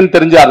ஒரு செகண்ட்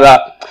தெரிஞ்சாதா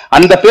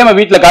அந்த பேமை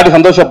வீட்டுல காட்டி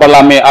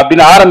சந்தோஷப்படலாமே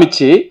அப்படின்னு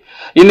ஆரம்பிச்சு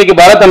இன்னைக்கு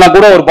பரத் அண்ணா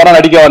கூட ஒரு படம்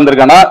நடிக்க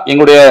வந்திருக்கேன்னா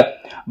எங்களுடைய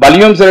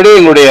பலியும் சரி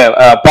எங்களுடைய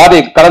பாதை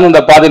கடந்து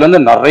வந்த பாதையில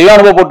வந்து நிறைய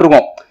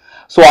அனுபவப்பட்டிருக்கோம்.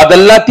 சோ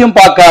அதெல்லாத்தையும்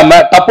பார்க்காம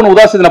டப்புன்னு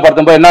உதாசீன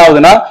படுத்தும் என்ன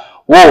ஆகுதுன்னா,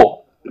 ஓ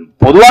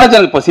பொதுவான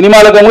சேனல் இப்ப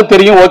சினிமால இருக்கவங்களுக்கு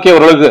தெரியும், ஓகே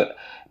ஓரளவுக்கு.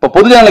 இப்ப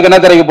பொது சேனலுக்கு என்ன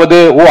தெரிவிக்க போகுது,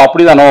 ஓ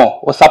அப்படிதானோ,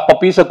 ஒரு சப்ப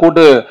பீஸை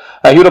கூட்டு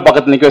ஹீரோ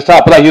பக்கத்துல நிக்க வச்சா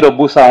அப்பதான் ஹீரோ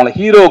பூஸ் ஆகணும்.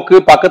 ஹீரோக்கு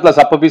பக்கத்துல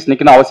சப்ப பீஸ்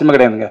நிக்கணும் அவசியமே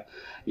கிடையாதுங்க.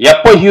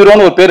 எப்போ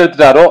ஹீரோன்னு ஒரு பேர்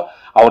எடுத்துட்டாரோ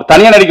அவர்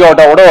தனியா நடிக்க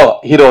விட்டாவோட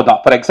ஹீரோ தான்.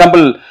 ஃபார்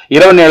எக்ஸாம்பிள்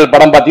இரவு நிழல்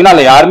படம் பாத்தீங்கன்னா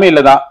அதுல யாருமே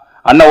இல்லதான்,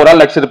 அண்ணன் ஒரு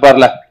ஆள்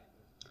நடிச்சிருப்பார்ல,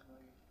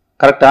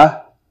 கரெக்டா?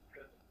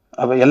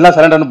 அப்ப எல்லாம்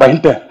சரண்டர்னு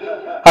பயன்ட்டேன்,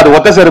 அது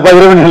ஒத்த சேர்ப்பா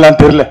இரவு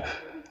நிழல் தெரியல.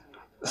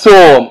 சோ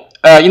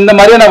இந்த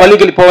மாதிரியான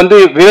வழிகள் இப்போ வந்து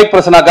விவேக்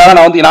பிரசனாக்காக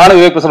நானும்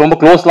விவேக் பிரசன் ரொம்ப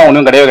க்ளோஸ்லாம்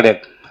ஒன்றும் கிடையாது.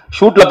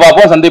 ஷூட்ல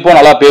பார்ப்போம், சந்திப்போம்,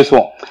 நல்லா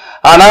பேசுவோம்.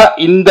 ஆனா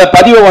இந்த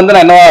பதிவை வந்து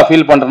நான் என்ன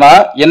ஃபீல் பண்றேன்னா,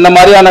 என்ன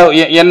மாதிரியான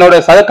என்னோட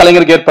சக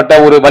கலைஞருக்கு ஏற்பட்ட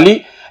ஒரு வழி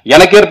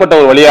எனக்கு ஏற்பட்ட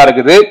ஒரு வழியா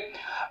இருக்குது.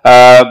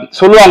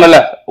 சொல்லுவாங்கல்ல,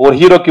 ஒரு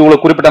ஹீரோக்கு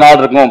இவ்வளவு குறிப்பிட்ட நாள்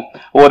இருக்கும்,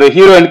 ஒரு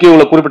ஹீரோயினுக்கு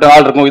இவ்வளவு குறிப்பிட்ட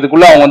நாள் இருக்கும்,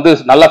 இதுக்குள்ள அவங்க வந்து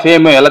நல்ல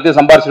ஃபேம் எல்லாத்தையும்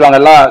சம்பாரிச்சிடுவாங்க,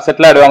 எல்லாம்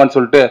செட்டில் ஆயிடுவாங்கன்னு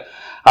சொல்லிட்டு.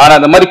 ஆனா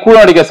அந்த மாதிரி கூட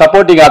நடிக்க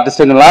சப்போர்ட்டிங்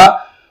ஆர்டிஸ்டுங்கெல்லாம்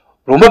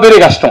ரொம்ப பெரிய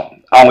கஷ்டம்.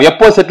 அவங்க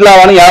எப்போ செட்டில்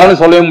ஆவான்னு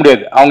யாருன்னு சொல்லவே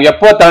முடியாது, அவங்க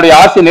எப்போ தன்னுடைய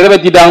ஆசையை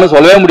நிறைவேற்றிட்டாங்கன்னு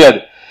சொல்லவே முடியாது.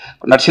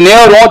 நடிச்சுனே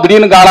வருவோம்,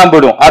 திடீர்னு காணாம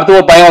போயிடும், அடுத்து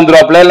ஒரு பையன்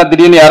வந்துருவாப்ல, இல்ல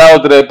திடீர்னு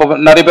யாராவது இப்போ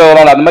நிறைய பேர்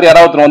வருவாங்க, அந்த மாதிரி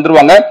யாராவது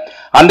வந்துருவாங்க,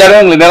 அந்த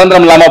இடம் உங்களுக்கு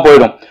நிரந்தரம் இல்லாம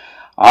போயிடும்.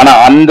 ஆனா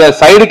அந்த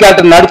சைடு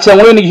கேரக்டர்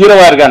நடிச்சவங்களும் இன்னைக்கு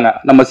ஹீரோவா இருக்காங்க.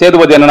 நம்ம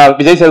சேதுபதி என்ன,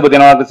 விஜய் சேதுபதி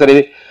என்ன சரி,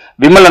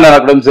 விமல் என்ன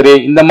இருக்கட்டும் சரி,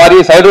 இந்த மாதிரி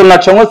சைடு ரோல்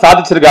நடிச்சவங்களும்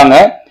சாதிச்சிருக்காங்க.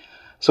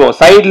 சோ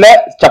சைட்ல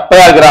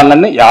சப்பையா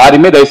இருக்கிறாங்கன்னு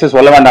யாருமே தயவுசெய்து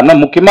சொல்ல வேண்டாம்னா,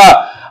 முக்கியமா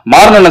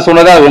மாறன்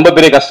சொன்னதா ரொம்ப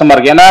பெரிய கஷ்டமா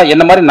இருக்கு. ஏன்னா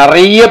என்ன மாதிரி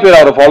நிறைய பேர்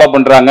அவரை ஃபாலோ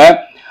பண்றாங்க.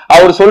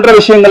 அவர் சொல்ற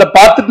விஷயங்களை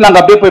பார்த்துட்டு நாங்க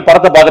அப்படியே போய்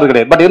படத்தை பாக்குறது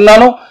கிடையாது. பட்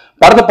இருந்தாலும்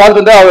படத்தை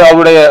பார்த்துட்டு வந்து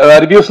அவருடைய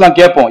ரிவ்யூஸ் எல்லாம்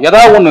கேட்போம்,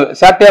 ஏதாவது ஒண்ணு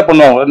சேட்டையா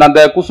பண்ணுவோம், நான்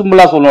அந்த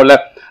குசும்புலாம் சொல்லுவோம்ல,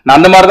 நான்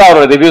அந்த மாதிரி தான்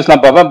அவரோட ரிவ்யூஸ்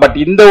எல்லாம் பார்ப்பேன். பட்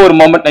இந்த ஒரு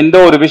மொமெண்ட், இந்த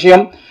ஒரு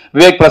விஷயம்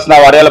விவேக்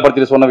பிரசனாவை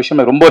அடையாளப்படுத்திட்டு சொன்ன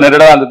விஷயம் ரொம்ப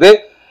நெருடா இருந்தது.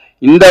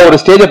 இந்த ஒரு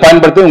ஸ்டேஜை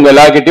பயன்படுத்தி உங்க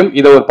எல்லார்கிட்டையும்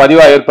இதை ஒரு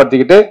பதிவா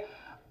ஏற்படுத்திக்கிட்டு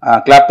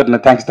கிளாப் பண்ண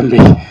தேங்க்ஸ் தம்பி.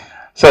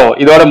 சோ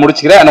இதோட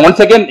முடிச்சுக்கிறேன்.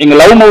 ஒன்ஸ் அகேன் எங்க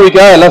லவ்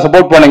மூவிக்காக எல்லாம்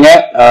சப்போர்ட் பண்ணுங்க.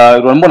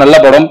 ரொம்ப நல்ல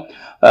படம்,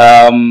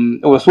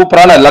 ஒரு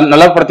சூப்பரான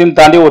நல்ல படத்தையும்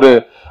தாண்டி ஒரு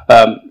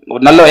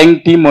நல்ல யங்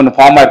டீம் ஒன்று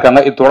ஃபார்ம்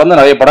ஆயிருக்காங்க. இது தொடர்ந்து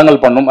நிறைய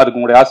படங்கள் பண்ணும், அதுக்கு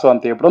உங்களுடைய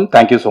ஆசீர்வாதம் தேவைப்படும்.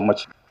 Thank you so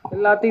much.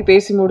 எல்லாத்தையும்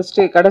பேசி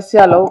முடிச்சுட்டு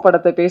கடைசியா லவ்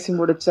படத்தை பேசி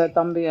முடிச்ச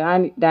தம்பி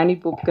டேனி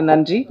பூப்க்கு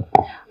நன்றி.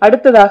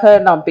 அடுத்ததாக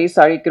நாம் பேச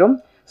அழைக்கிறோம்.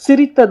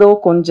 சிரித்ததோ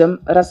கொஞ்சம்,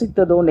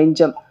 ரசித்ததோ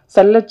நெஞ்சம்,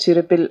 செல்லச்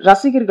சிரிப்பில்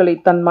ரசிகர்களை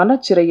தன்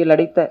மனச்சிறையில்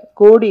அடைத்த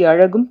கோடி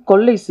அழகும்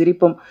கொள்ளை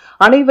சிரிப்பும்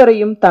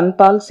அனைவரையும்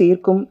தன்பால்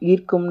சேர்க்கும்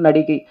ஈர்க்கும்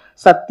நடிகை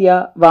சத்யா,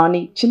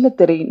 வாணி,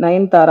 சின்னத்திரை,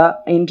 நயன்தாரா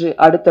என்று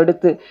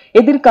அடுத்தடுத்து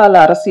எதிர்கால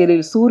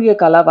அரசியலில் சூரிய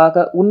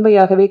கலாவாக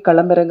உண்மையாகவே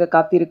களமிறங்க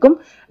காத்திருக்கும்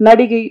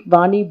நடிகை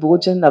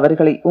வாணிபோஜன்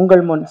அவர்களை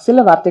உங்கள் முன்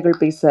சில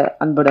வார்த்தைகள் பேச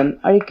அன்புடன்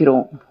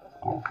அழைக்கிறோம்.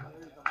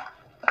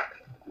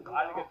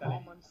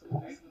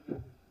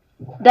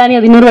 டானி,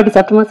 அது இன்னொரு வாட்டி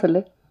சத்தமா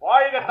சொல்லு.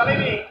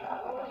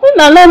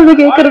 நல்லா இருந்து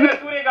கேக்குறது.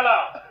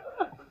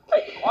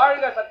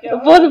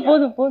 போதும்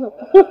போதும் போதும்,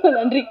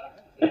 நன்றி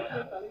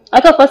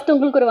அக்கா. ஃபர்ஸ்ட்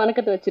உங்களுக்கு ஒரு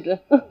வணக்கத்தை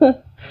வச்சிடுறேன்.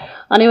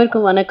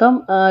 அனைவருக்கும் வணக்கம்.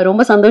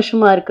 ரொம்ப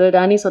சந்தோஷமா இருக்கு,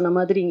 டானி சொன்ன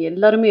மாதிரி இங்க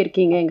எல்லாருமே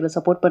இருக்கீங்க எங்களை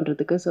சப்போர்ட்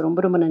பண்றதுக்கு. ஸோ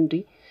ரொம்ப ரொம்ப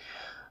நன்றி.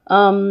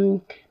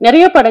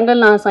 நிறைய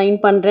படங்கள் நான் சைன்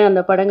பண்றேன்,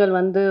 அந்த படங்கள்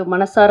வந்து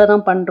மனசார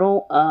தான் பண்றோம்,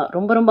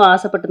 ரொம்ப ரொம்ப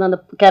ஆசைப்பட்டு தான்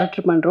அந்த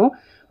கேரக்டர் பண்றோம்.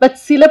 பட்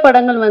சில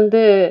படங்கள்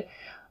வந்து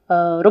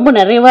ரொம்ப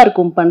நிறைவா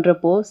இருக்கும்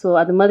பண்றப்போ. ஸோ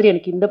அது மாதிரி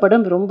எனக்கு இந்த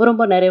படம் ரொம்ப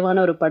ரொம்ப நிறைவான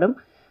ஒரு படம்.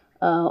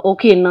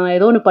 ஓகே, நான்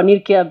ஏதோ ஒன்று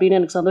பண்ணியிருக்கேன் அப்படின்னு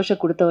எனக்கு சந்தோஷம்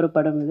கொடுத்த ஒரு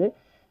படம் இது.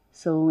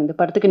 ஸோ இந்த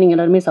படத்துக்கு நீங்கள்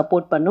எல்லாருமே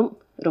சப்போர்ட் பண்ணும்,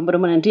 ரொம்ப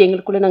ரொம்ப நன்றி.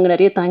 எங்களுக்குள்ளே நாங்கள்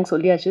நிறைய தேங்க்ஸ்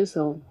சொல்லியாச்சு.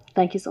 So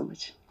thank you so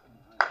much.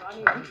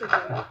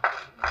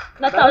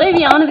 நான்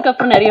தலைவி ஆனதுக்கு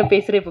அப்புறம் நிறைய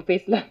பேசுறேன், இப்போ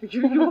பேசல.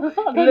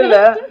 இல்ல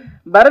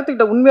பரத்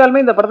கிட்ட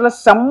உண்மையாலுமே இந்த படத்துல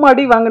செம்ம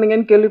அடி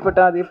வாங்குனீங்கன்னு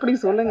கேள்விப்பட்டேன், அது எப்படி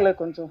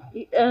சொல்லுங்களேன் கொஞ்சம்.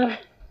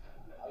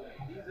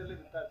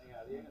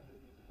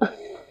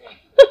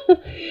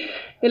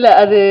 இல்ல,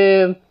 அது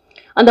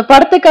அந்த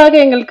படத்துக்காக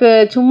எங்களுக்கு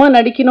சும்மா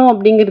நடிக்கணும்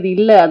அப்படிங்கிறது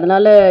இல்லை.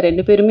 அதனால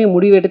ரெண்டு பேருமே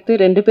முடிவெடுத்து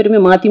ரெண்டு பேருமே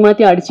மாத்தி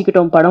மாத்தி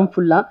அடிச்சுக்கிட்டோம் படம்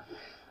ஃபுல்லா.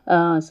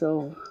 ஸோ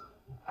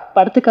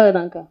படத்துக்காக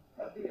தான்க்கா.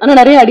 ஆனா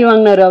நிறைய அடி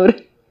வாங்கினாரு அவரு,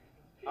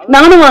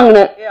 நானும்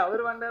வாங்கினேன்.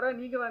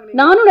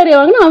 நானும் நிறைய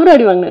வாங்கினேன், அவரும்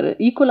அடி வாங்கினாரு.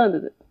 ஈக்குவலா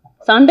இருந்தது.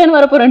 சண்டைன்னு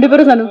வரப்போ ரெண்டு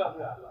பேரும் சண்டை.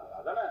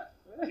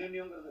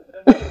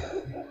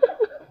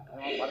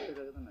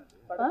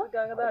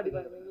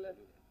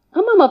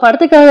 ஆமா ஆமா,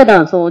 படத்துக்காக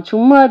தான். ஸோ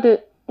சும்மா அது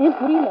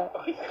புரியல.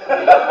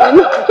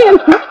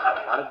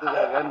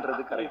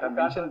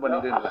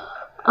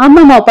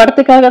 ஆமாமா,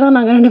 படத்துக்காக தான்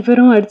நாங்க ரெண்டு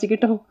பேரும்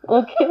அடிச்சுக்கிட்டோம்.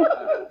 Okay,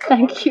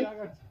 thank you.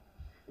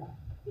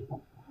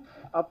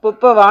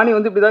 அப்பப்ப வாணி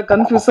வந்து இப்படிதான்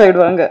கன்ஃபியூஸ்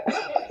ஆயிடுவாங்க.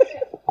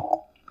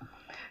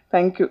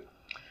 தேங்க்யூ.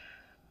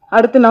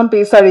 அடுத்து நாம்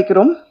பேச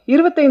அழைக்கிறோம்.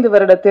 25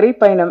 வருட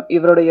திரைப்பயணம்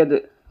இவருடையது.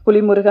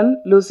 புலிமுருகன்,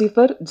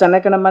 லூசிபர்,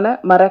 ஜனகணமன,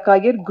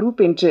 மரக்காயர்,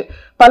 குரூப் என்று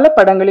பல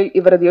படங்களில்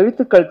இவரது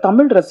எழுத்துக்கள்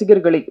தமிழ்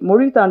ரசிகர்களை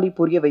மொழி தாண்டி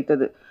புரிய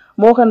வைத்தது.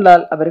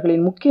 மோகன்லால்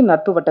அவர்களின் முக்கிய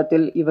நட்பு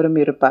வட்டத்தில் இவரும்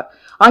இருப்பார்.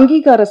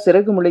 அங்கீகார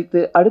சிறகு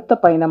முளைத்து அடுத்த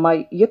பயணமாய்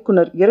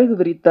இயக்குனர் இறகு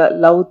விரித்த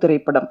லவ்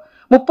திரைப்படம்.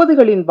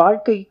 30களின்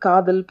வாழ்க்கை,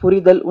 காதல்,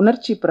 புரிதல்,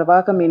 உணர்ச்சி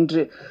பிரவாகம்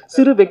என்று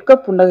சிறு வெட்க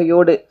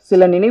புன்னகையோடு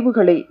சில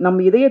நினைவுகளை நம்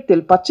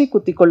இதயத்தில் பச்சை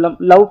குத்தி கொள்ளும்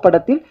லவ்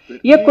படத்தில்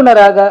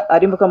இயக்குனராக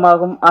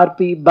அறிமுகமாகும்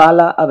ஆர்பி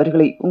பாலா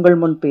அவர்களை உங்கள்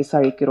முன் பேச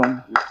அழைக்கிறோம்.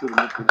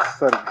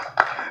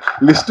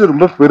 லிஸ்ட்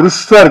ரொம்ப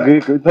பெருசா இருக்கு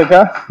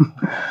கவிதாக்கா.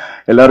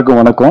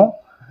 எல்லாருக்கும் வணக்கம்.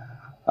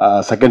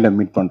 செகண்ட் டைம்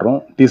மீட் பண்றோம்.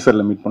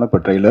 டீசர்ல மீட் பண்ண இப்போ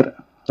ட்ரெய்லர்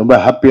ரொம்ப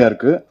ஹாப்பியா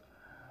இருக்கு.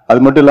 அது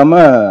மட்டும் இல்லாம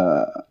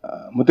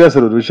முத்தையா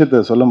சார் ஒரு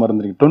விஷயத்த சொல்ல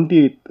மறந்துருக்கீங்க.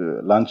 28th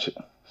லான்ச்,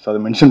 ஸோ அதை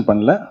மென்ஷன்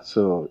பண்ணல.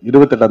 ஸோ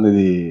 28ஆம்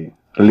தேதி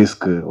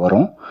ரிலீஸ்க்கு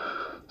வரும்.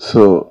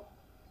 ஸோ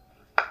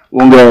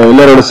உங்க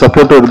எல்லாரோட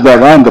சப்போர்ட்டும்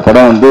இருந்தால் தான் இந்த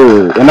படம் வந்து,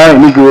 ஏன்னா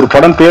இன்னைக்கு ஒரு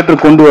படம்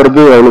தியேட்டர் கொண்டு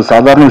வர்றது அவ்வளோ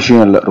சாதாரண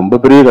விஷயம் இல்லை, ரொம்ப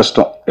பெரிய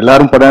கஷ்டம்.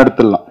 எல்லாரும் படம்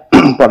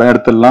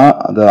எடுத்துடலாம்,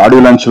 அது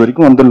ஆடியோ லான்ச்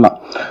வரைக்கும் வந்துடலாம்.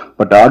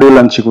 பட் ஆடியோ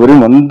லான்ச்சுக்கு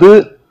வரையும் வந்து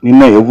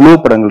இன்னும் எவ்வளோ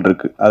படங்கள்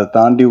இருக்கு. அதை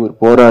தாண்டி ஒரு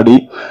போராடி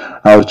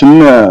ஒரு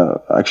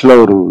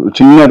ஆக்சுவலாக ஒரு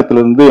சின்ன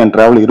இடத்துல இருந்து என்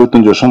டிராவல்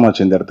 25 வருஷம்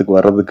ஆச்சு இந்த இடத்துக்கு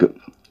வர்றதுக்கு.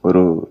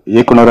 ஒரு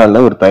இயக்குனரா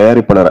இல்லை, ஒரு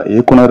தயாரிப்பாளரா.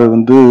 இயக்குனர்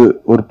வந்து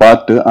ஒரு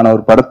பாட்டு, ஆனால்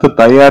ஒரு படத்தை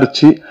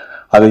தயாரிச்சு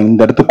அதை இந்த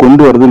இடத்துக்கு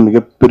கொண்டு வர்றது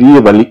மிகப்பெரிய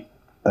வழி.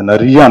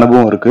 நிறைய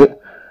அனுபவம் இருக்கு,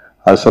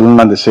 அது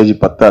சொல்லணும்னா அந்த ஸ்டேஜ்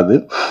பத்தாது.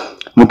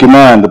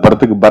 முக்கியமா இந்த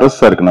படத்துக்கு பரத்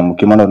சாருக்கு நான்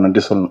முக்கியமான ஒரு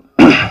நன்றி சொல்லணும்.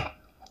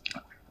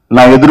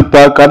 நான்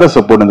எதிர்பார்க்காத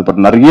சப்போர்ட் இந்த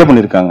படம் நிறைய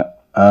பண்ணியிருக்காங்க.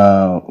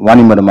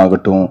 வாணி மேடம்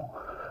ஆகட்டும்,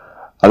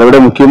 அதை விட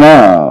முக்கியமா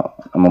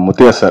நம்ம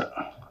முத்தையா சார்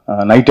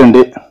நைட் அண்ட்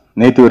டே,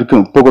 நேற்று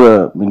வரைக்கும், இப்போ கூட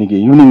இன்னைக்கு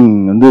ஈவினிங்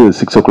வந்து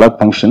 6 o'clock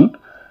ஃபங்க்ஷன்.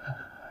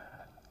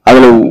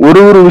 அதுல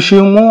ஒரு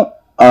விஷயமும்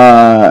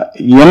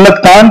என்னை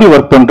தாண்டி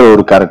ஒர்க் பண்ற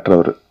ஒரு கேரக்டர்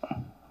அவரு.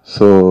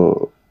 ஸோ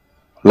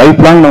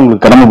லைஃப் லாங் நான்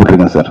உங்களுக்கு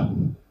கடமைப்பட்டிருக்கேன் sir.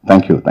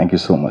 Thank you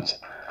so much.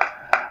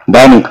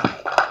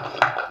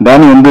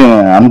 Danny வந்து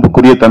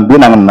அன்புக்குரிய தம்பி.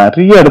 நாங்க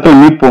நிறைய இடத்துல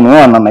மீட்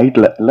பண்ணுவோம், ஆனா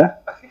நைட்ல இல்ல.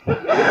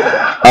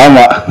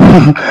 ஆமா,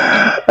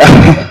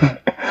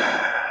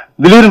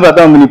 திடீர்னு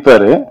பார்த்தா வந்து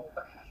நிற்பாரு,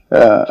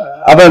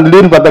 அப்புறம்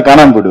திடீர்னு பார்த்தா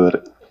காணாம போயிடுவாரு.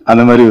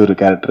 அந்த மாதிரி ஒரு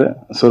கேரக்டர்.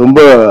 ஸோ ரொம்ப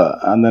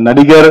அந்த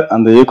நடிகர்,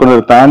 அந்த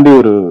இயக்குனர் தாண்டி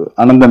ஒரு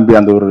அனந்தம்பி,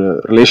 அந்த ஒரு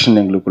ரிலேஷன்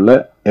எங்களுக்குள்ள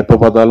எப்போ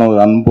பார்த்தாலும் ஒரு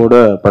அன்போட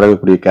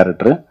பழகக்கூடிய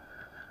character.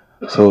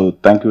 So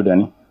thank you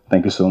Danny,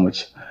 thank you so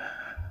much.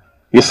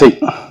 இசை,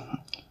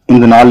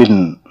 இந்த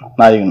நாளின்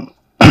நாயகன்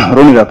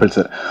Ronnie Raphael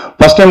sir.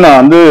 First time நான்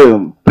வந்து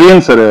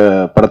பிரியன் சார்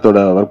படத்தோட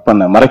ஒர்க்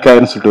பண்ணேன்.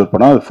 மரக்காயர்னு சொல்லிட்டு ஒர்க்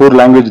பண்ணேன். 4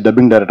 language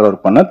டப்பிங் டைரக்டர்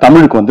ஒர்க் பண்ணேன்.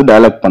 தமிழுக்கு வந்து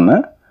டைலாக்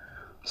பண்ணேன்.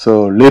 ஸோ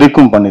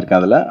லிரிக்கும்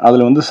பண்ணியிருக்கேன்.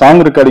 அதில் வந்து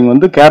சாங் ரெக்கார்டிங்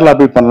வந்து கேரளா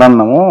போய்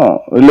பண்ணலான்னு,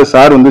 இல்லை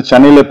சார் வந்து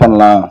சென்னையிலே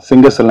பண்ணலாம்,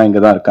 சிங்கர்ஸ் எல்லாம்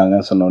இங்கே தான்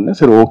இருக்காங்கன்னு சொன்னோடனே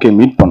சரி ஓகே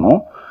மீட் பண்ணோம்.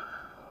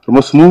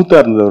 ரொம்ப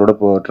ஸ்மூத்தாக இருந்தது அவரோட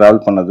இப்போ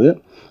ட்ராவல் பண்ணது.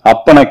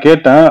 அப்போ நான்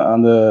கேட்டேன்,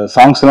 அந்த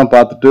சாங்ஸ் எல்லாம்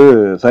பார்த்துட்டு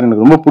சார்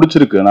எனக்கு ரொம்ப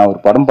பிடிச்சிருக்கு, நான் ஒரு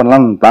படம்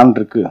பண்ணலான்னு பிளான்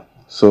இருக்கு,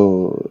 ஸோ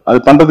அது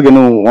பண்ணுறதுக்கு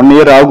இன்னும் 1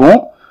 year ஆகும்,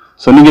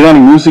 ஸோ நீங்கள் தான்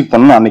எனக்கு மியூசிக்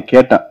பண்ணணும் அன்னைக்கு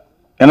கேட்டேன்.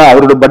 ஏன்னா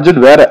அவரோட பட்ஜெட்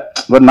வேற,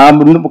 நான்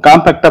வந்து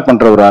காம்பேக்டாக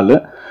பண்ணுற ஒரு ஆள்,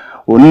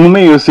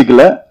 ஒன்றுமே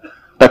யோசிக்கல,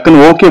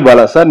 டக்குன்னு ஓகே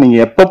பாலா சார் நீங்க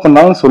எப்ப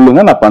பண்ணாலும்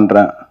சொல்லுங்க நான்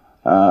பண்றேன்,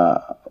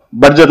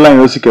 பட்ஜெட்லாம்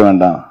யோசிக்க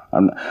வேண்டாம்.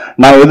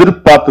 நான்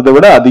எதிர்பார்த்ததை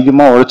விட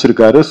அதிகமா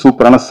உழைச்சிருக்காரு.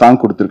 சூப்பரான சாங்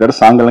கொடுத்திருக்காரு.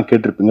 சாங் எல்லாம்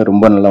கேட்டிருப்பீங்க,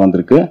 ரொம்ப நல்லா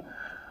வந்திருக்கு.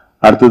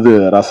 அடுத்தது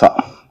ராசா.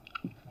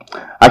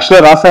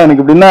 ஆக்சுவலா ராசா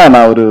எனக்கு எப்படின்னா,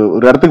 நான் ஒரு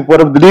இடத்துக்கு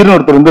போற திடீர்னு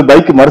ஒருத்தர் வந்து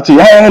பைக் மறைச்சு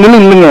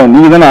இல்லைங்க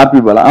நீங்க தானே ஆர்பி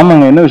பாலா.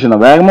 ஆமாங்க என்ன விஷயம்,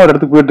 நான் வேகமா ஒரு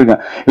இடத்துக்கு போயிட்டு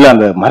இருக்கேன். இல்ல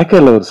அந்த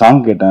மறைக்கல ஒரு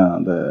சாங் கேட்டேன்,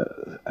 அந்த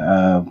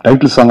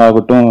டைட்டில் சாங்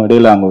ஆகட்டும்,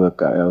 இடையில அவங்க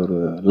ஒரு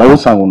லவ்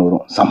சாங் ஒன்று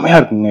வரும், செம்மையா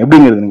இருக்குங்க,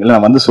 எப்படிங்கிறது நீங்க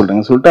நான் வந்து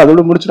சொல்றேங்க சொல்லிட்டு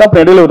அதோட முடிச்சுட்டு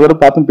அப்புறம் இடையில ஒரு தடவை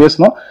பார்த்து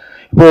பேசணும்.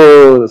 இப்போ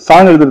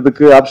சாங்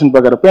எழுதுறதுக்கு ஆப்ஷன்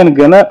பாக்குறப்ப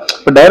எனக்கு என்ன,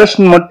 இப்போ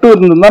டைரக்ஷன் மட்டும்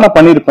இருந்திருந்தா நான்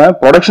பண்ணிருப்பேன்,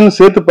 ப்ரொடக்ஷன்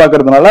சேர்த்து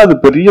பாக்குறதுனால அது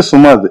பெரிய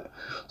சும்மா அது.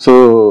 ஸோ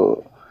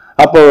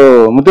அப்போ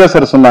முத்தையா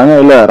சார் சொன்னாங்க,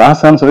 இல்ல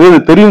ராசான்னு சொல்லி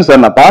இது தெரியும்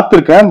சார் நான்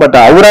பார்த்திருக்கேன், பட்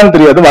அவரான்னு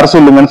தெரியாது, வர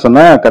சொல்லுங்கன்னு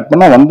சொன்னேன். கட்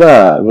பண்ணா வந்தா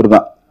இவர்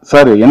தான்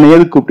சார் என்ன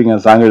எதுக்கு கூப்பிட்டீங்க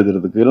சாங்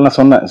எழுதுறதுக்கு, இல்லை நான்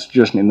சொன்னேன்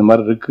சிச்சுவேஷன் இந்த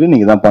மாதிரி இருக்கு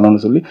நீங்க தான்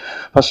பண்ணணும்னு சொல்லி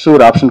ஃபர்ஸ்ட்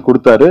ஒரு ஆப்ஷன்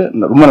கொடுத்தாரு.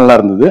 ரொம்ப நல்லா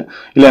இருந்தது.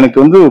 இல்ல எனக்கு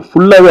வந்து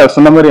ஃபுல்லாவே அவர்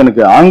சொன்ன மாதிரி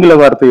எனக்கு ஆங்கில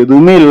வார்த்தை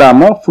எதுவுமே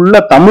இல்லாம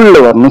ஃபுல்லா தமிழ்ல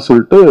வரணும்னு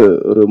சொல்லிட்டு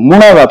ஒரு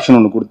 3வது ஆப்ஷன்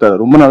ஒன்று கொடுத்தாரு.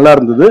 ரொம்ப நல்லா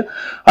இருந்தது.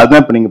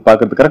 அதுதான் இப்ப நீங்க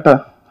பாக்குறது கரெக்டா,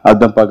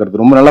 அதுதான்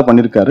பாக்குறது ரொம்ப நல்லா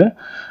பண்ணிருக்காரு.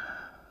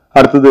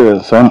 அடுத்தது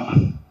சோம்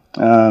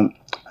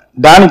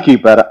டானிக்கு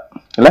பேர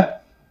இல்ல,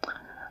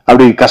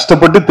 அப்படி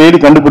கஷ்டப்பட்டு தேடி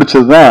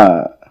கண்டுபிடிச்சதுதான்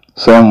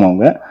சோம்.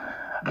 அவங்க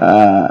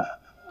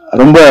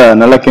ரொம்ப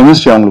நல்ல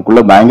கெமிஸ்ட்ரி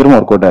அவங்களுக்குள்ள பயங்கரமா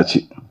ஒர்க் அவுட் ஆச்சு.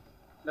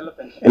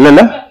 இல்ல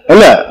இல்ல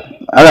இல்ல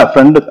அதான்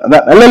ஃப்ரெண்டு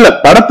அதான் இல்ல இல்ல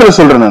படத்துல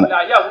சொல்றேன் நான்.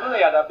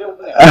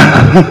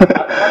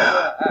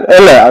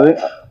 இல்ல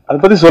அதை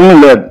பத்தி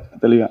சொல்லல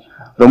தெளிவா,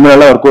 ரொம்ப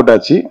நல்லா ஒர்க் அவுட்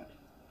ஆச்சு.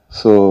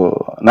 ஸோ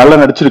நல்லா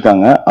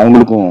நடிச்சிருக்காங்க,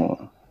 அவங்களுக்கும்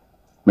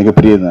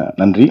மிகப்பெரிய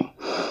நன்றி.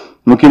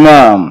 முக்கியமா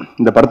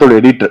இந்த படத்தோட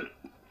எடிட்டர்,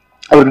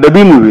 அவருக்கு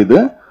டெபியூ மூவி இது.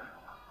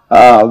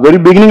 வெரி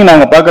பிகினிங்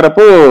நாங்க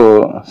பாக்குறப்போ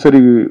சரி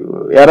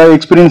யாராவது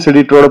எக்ஸ்பீரியன்ஸ்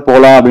எடிட்டரோட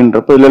போகலாம்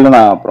அப்படின்றப்போ இல்ல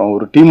நான் அப்புறம்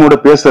ஒரு டீமோட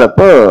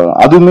பேசுறப்போ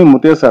அதுவுமே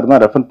முத்தையா சார்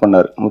தான் ரெஃபர்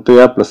பண்ணாரு.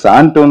 முத்தையா பிளஸ்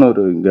ஆண்டோன்னு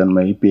ஒரு இங்க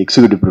நம்ம இப்போ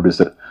எக்ஸிக்யூட்டிவ்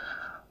ப்ரொடியூசர்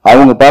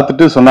அவங்க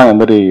பார்த்துட்டு சொன்னாங்க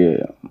இந்த மாதிரி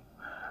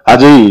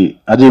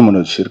அஜய்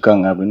மனோஜ்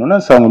இருக்காங்க அப்படின்னு.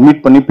 அவங்க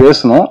மீட் பண்ணி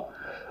பேசணும்.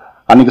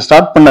 அன்னைக்கு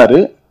ஸ்டார்ட் பண்ணாரு.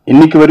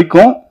 இன்னைக்கு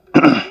வரைக்கும்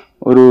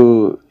ஒரு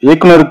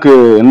இயக்குனருக்கு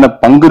என்ன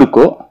பங்கு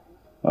இருக்கோ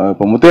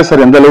இப்போ முத்தையா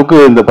சார் எந்த அளவுக்கு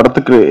இந்த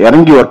படத்துக்கு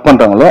இறங்கி ஒர்க்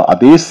பண்றாங்களோ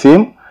அதே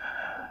சேம்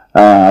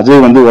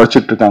அஜய் வந்து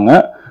உழைச்சிட்டு இருக்காங்க.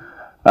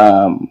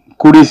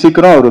 கூடிய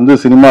சீக்கிரம் அவர் வந்து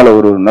சினிமாவில்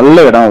ஒரு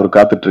நல்ல இடம் அவர்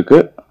காத்துட்டு இருக்கு.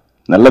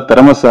 நல்ல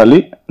திறமசாலி,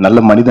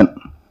 நல்ல மனிதன்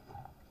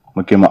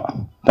முக்கியமா.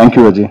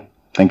 Thank you Ajay,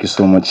 thank you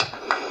so much.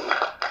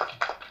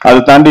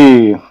 அதை தாண்டி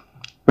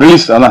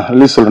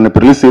ரிலீஸ் சொல்றேன்.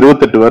 இப்போ ரிலீஸ்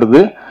 28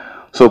 வருது.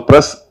 ஸோ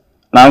ப்ளஸ்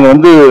நாங்கள்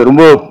வந்து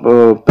ரொம்ப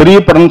பெரிய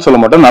படம்னு சொல்ல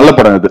மாட்டோம், நல்ல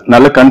படம் இது,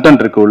 நல்ல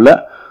கண்டென்ட் இருக்கு உள்ள.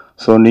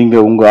 ஸோ நீங்க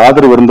உங்க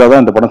ஆதரவு இருந்தால்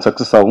தான் இந்த படம்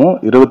சக்சஸ் ஆகும்.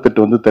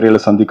 28 வந்து திரையில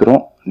சந்திக்கிறோம்.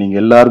 நீங்க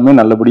எல்லாருமே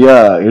நல்லபடியா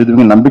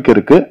எழுதுவீங்க நம்பிக்கை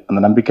இருக்கு. அந்த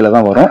நம்பிக்கையில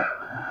தான் வரும்.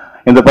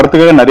 இந்த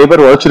படத்துக்காக நிறைய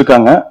பேர்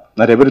உழைச்சிருக்காங்க,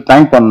 நிறைய பேர்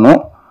தேங்க்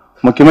பண்ணணும்.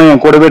 முக்கியமா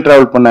என் கூடவே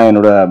டிராவல் பண்ண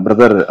என்னோட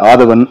பிரதர்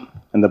ஆதவன்,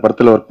 இந்த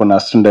படத்துல ஒர்க் பண்ண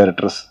அசிஸ்டன்ட்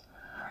டைரக்டர்ஸ்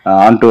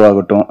ஆண்டோ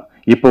ஆகட்டும்,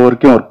 இப்போ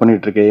வரைக்கும் ஒர்க்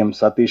பண்ணிட்டு இருக்க எம்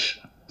சதீஷ்,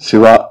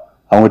 சிவா,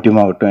 அவங்க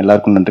டீம் ஆகட்டும்,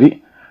 எல்லாருக்கும் நன்றி.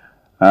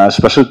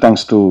 Special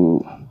thanks to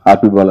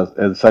RB Bala,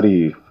 sorry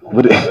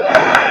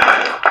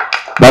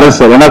Bharat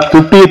sir. ஏன்னா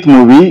 50th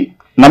மூவி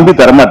நம்பி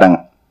தரமாட்டாங்க.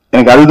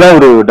 எனக்கு அதுதான்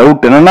ஒரு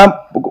டவுட். என்னன்னா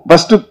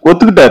ஃபர்ஸ்ட்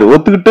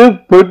ஒத்துக்கிட்டு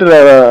போயிட்டு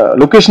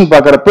லொகேஷன்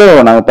பாக்குறப்ப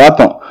நாங்க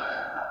பார்த்தோம்.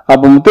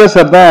 அப்ப முத்தையா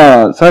சார் தான்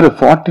சார்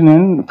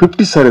 49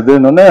 50 சார்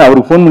இதுன்னு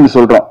அவருக்கு போன் பண்ணி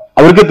சொல்றோம்.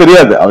 அவருக்கே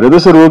தெரியாது. அவர்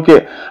ஏதோ சார் ஓகே.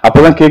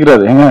 அப்பதான்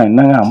கேக்குறாரு, ஏங்க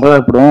என்னங்க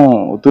 50 படம்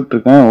ஒத்துட்டு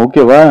இருக்கேன்,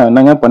 ஓகேவா,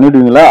 என்னங்க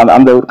பண்ணிடுவீங்களா?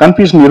 அந்த ஒரு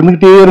கன்ஃபியூஷன்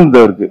இருந்துகிட்டே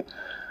இருந்தது அவருக்கு.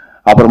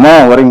 அப்புறமா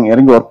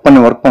இறங்கி ஒர்க்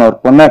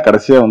பண்ண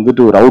கடைசியா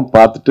வந்துட்டு ஒரு அவுட்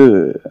பார்த்துட்டு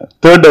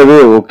தேர்ட் டேவே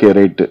ஓகே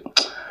ரைட்டு.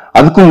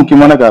 அதுக்கும்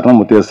முக்கியமான காரணம்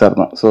முத்தையா சார்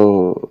தான். ஸோ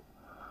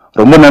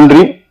ரொம்ப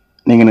நன்றி.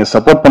 நீங்க எனக்கு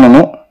சப்போர்ட்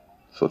பண்ணணும்.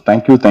 So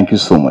thank you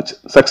so much.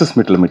 Success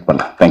மீட்ல மீட்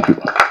பண்ணலாம். தேங்க்யூ.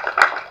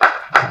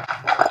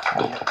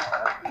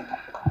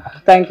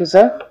 Thank you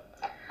sir.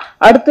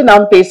 அடுத்து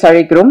நாம் பேச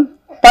அழைக்கிறோம்.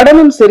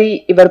 படமும் சரி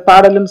இவர்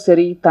பாடலும்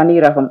சரி தனி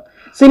ரகம்.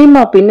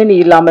 சினிமா பின்னணி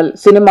இல்லாமல்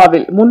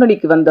சினிமாவில்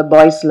முன்னணிக்கு வந்த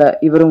பாய்ஸ்ல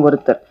இவரும்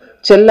ஒருத்தர்.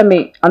 செல்லமே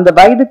அந்த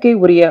வயதுக்கே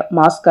உரிய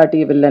மாஸ்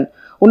காட்டிய வில்லன்.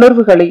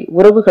 உணர்வுகளை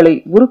உறவுகளை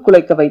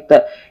உருக்குலைக்க வைத்த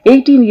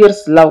 18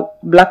 years love,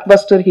 black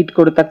Bastar hit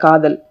கொடுத்த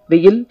காதல்,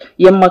 வெயில்,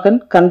 எம் மகன்,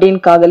 கண்டேன்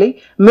காதலை,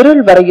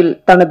 மிரள் வரையில்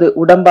தனது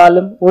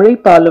உடம்பாலும்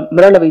உழைப்பாலும்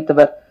மிரள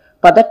வைத்தவர்.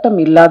 பதட்டம்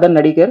இல்லாத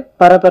நடிகர்,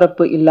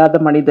 பரபரப்பு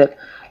இல்லாத மனிதர்.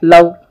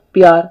 லவ்,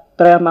 பியார்,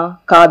 பிரேமா,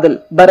 காதல்,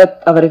 பரத்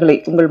அவர்களை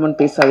உங்கள் முன்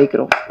பேச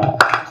அழைக்கிறோம்.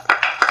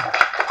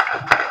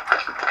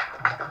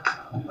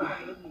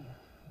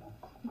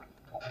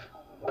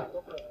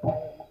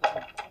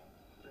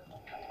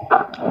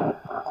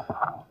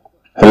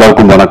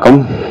 எல்லாருக்கும் வணக்கம்.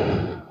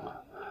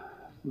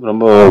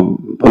 ரொம்ப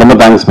ரொம்ப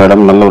தேங்க்ஸ்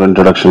மேடம், நல்ல ஒரு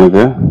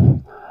இன்ட்ரோடக்ஷனுக்கு.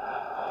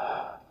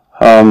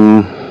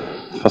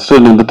 ஃபர்ஸ்ட்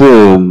வந்துட்டு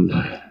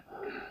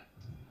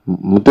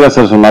முத்தையா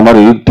சார் சொன்ன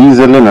மாதிரி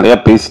டீசர்ல நிறைய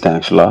பேசிட்டேன்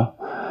ஆக்சுவலா.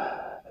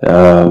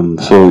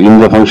 ஸோ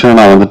இந்த ஃபங்க்ஷனை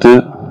நான் வந்துட்டு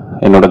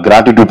என்னோட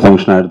கிராட்டிடியூட்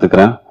ஃபங்க்ஷனை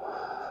எடுத்துக்கிறேன்.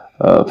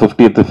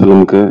 50th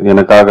ஃபிலிமுக்கு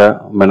எனக்காக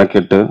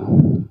மெனக்கெட்டு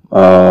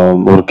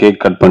ஒரு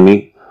கேக் கட் பண்ணி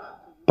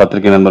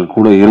பத்திரிகை நண்பர்கள்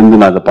கூட இருந்து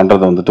நான் அதை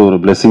பண்றதை வந்துட்டு ஒரு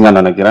பிளெஸிங்கா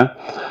நினைக்கிறேன்.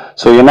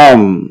 ஸோ ஏன்னா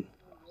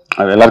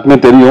எல்லாருக்குமே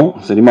தெரியும்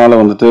சினிமாவில்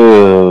வந்துட்டு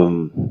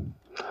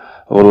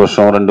 1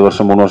 வருஷம் 2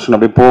 வருஷம் 3 வருஷம்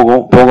அப்படியே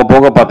போக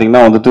போக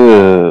பார்த்தீங்கன்னா வந்துட்டு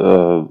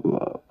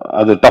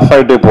அது டஃப்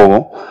ஆகிட்டே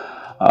போகும்.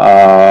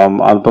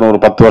 அப்புறம்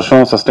ஒரு 10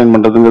 வருஷம் சஸ்டெயின்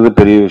பண்றதுங்கிறது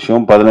பெரிய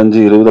விஷயம்.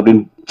 15 20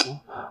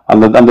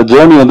 அப்படின்னு அந்த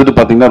ஜேர்னி வந்துட்டு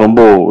பார்த்தீங்கன்னா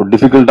ரொம்ப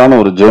டிஃபிகல்ட்டான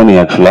ஒரு ஜேர்னி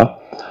ஆக்சுவலா.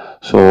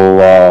 ஸோ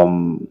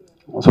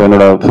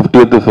என்னோட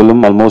 50th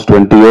ஃபிலிம் ஆல்மோஸ்ட்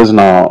 20 இயர்ஸ்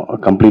நான்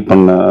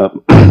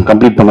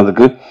கம்ப்ளீட்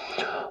பண்ணதுக்கு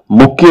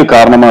முக்கிய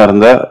காரணமா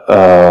இருந்த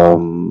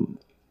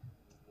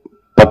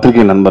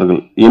பத்திரிகை நண்பர்கள்.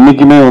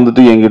 என்னைக்குமே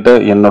வந்துட்டு என்கிட்ட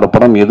என்னோட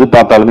படம் எது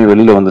பார்த்தாலுமே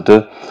வெளியில வந்துட்டு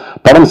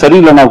படம்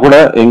சரியில்லைன்னா கூட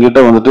என்கிட்ட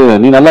வந்துட்டு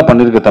நீ நல்லா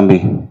பண்ணிருக்க தம்பி,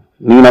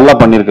 நீ நல்லா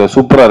பண்ணிருக்க,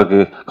 சூப்பரா இருக்கு,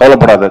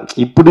 கவலைப்படாத,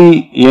 இப்படி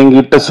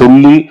என்கிட்ட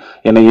சொல்லி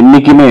என்னை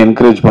என்னைக்குமே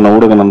என்கரேஜ் பண்ண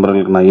ஊடக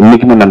நண்பர்களுக்கு நான்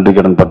என்னைக்குமே நன்றி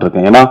கடன்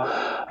பட்டிருக்கேன். ஏன்னா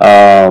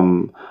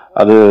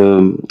அது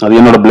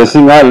என்னோட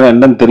பிளெஸிங்கா இல்லை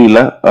என்னன்னு தெரியல.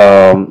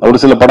 ஒரு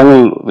சில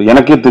படங்கள்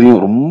எனக்கே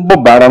தெரியும் ரொம்ப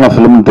பேடான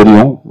ஃபிலிம்னு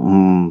தெரியும்.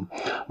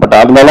 பட்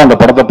அதனால அந்த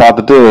படத்தை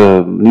பார்த்துட்டு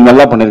நீ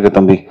நல்லா பண்ணிருக்க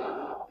தம்பி,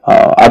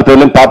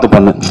 அடுத்ததுலையும் பார்த்து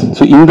பண்ணு.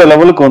 ஸோ இந்த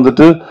லெவலுக்கு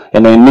வந்துட்டு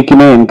என்னை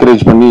என்னைக்குமே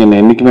என்கரேஜ் பண்ணி என்னை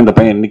என்னைக்குமே இந்த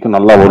பையன் என்னைக்கும்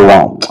நல்லா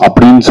வருவான்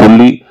அப்படின்னு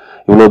சொல்லி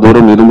இவ்வளவு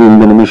தூரம் இருந்து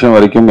இந்த நிமிஷம்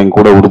வரைக்கும் என்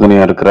கூட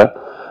உறுதுணையா இருக்கிற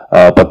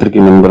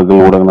பத்திரிகை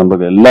நண்பர்கள், ஊடக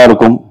நண்பர்கள்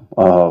எல்லாருக்கும்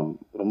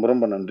ரொம்ப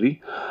ரொம்ப நன்றி.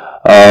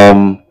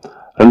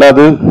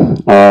 ரெண்டாவது,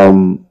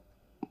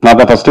 நான்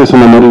தான் ஃபர்ஸ்டே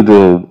சொன்ன மாதிரி இது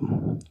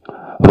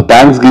ஒரு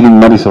தேங்க்ஸ்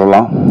கிவிங் மாதிரி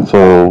சொல்லலாம். ஸோ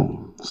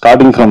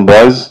ஸ்டார்டிங் ஃப்ரம்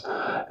பாய்ஸ்,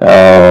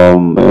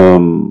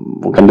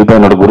 கண்டிப்பா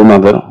என்னோட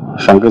குருநாதர்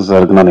சங்கர்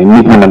சாருக்கு நான்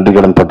இன்னைக்குமே நன்றி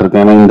கடன்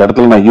பட்டிருக்கேன். ஏன்னா இந்த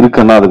இடத்துல நான்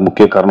இருக்கேன்னா அதுக்கு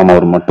முக்கிய காரணம்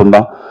அவர்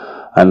மட்டும்தான்.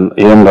 And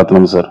AM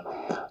Ratnam sir.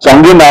 So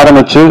அங்கேருந்து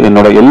ஆரம்பிச்சு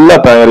என்னோட எல்லா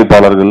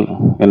தயாரிப்பாளர்கள்,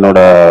 என்னோட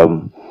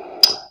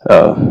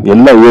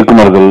எல்லா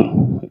இயக்குனர்கள்,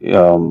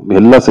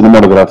 எல்லா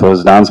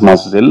சினிமாட்டோகிராஃபர்ஸ், டான்ஸ்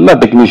மாஸ்டர்ஸ், எல்லா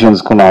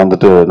டெக்னீஷியன்ஸ்க்கும் நான்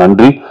வந்துட்டு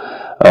நன்றி.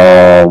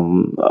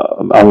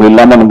 அவங்க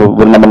இல்லாம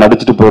நம்ம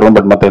நடிச்சுட்டு போயிடுறோம்.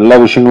 பட் மற்ற எல்லா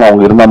விஷயங்களும்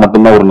அவங்க இருந்தா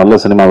மட்டும்தான் ஒரு நல்ல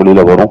சினிமா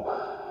வெளியில வரும்.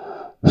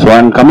 So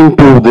I'm coming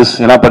to this.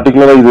 ஏன்னா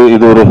பர்டிகுலரா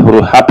இது ஒரு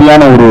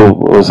ஹாப்பியான ஒரு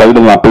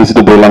சைடு நான்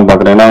பேசிட்டு போயிடலாம்னு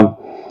பாக்குறேன். ஏன்னா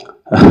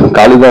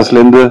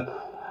காளிதாஸ்ல இருந்து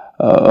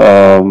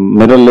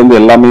மிரர்ல இருந்து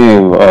எல்லாமே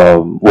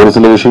ஒரு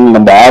சில விஷயங்கள்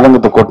நம்ம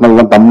ஆதங்கத்தை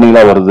கொட்டினதுதான்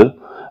தம்மையிலா வருது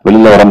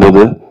வெளியில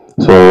வரும்போது.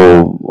 ஸோ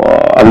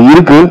அது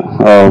இருக்கு.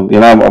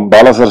 ஏன்னா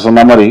பாலா சார்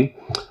சொன்ன மாதிரி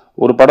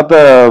ஒரு படத்தை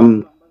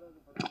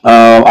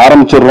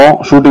ஆரம்பிச்சிடுறோம்,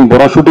 ஷூட்டிங்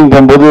போறோம். ஷூட்டிங்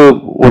போகும்போது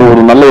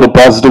ஒரு நல்ல ஒரு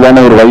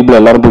பாசிட்டிவான ஒரு வைப்ல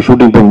எல்லாரும் போய்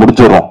ஷூட்டிங் போய்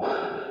முடிச்சிடுறோம்.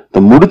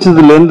 இந்த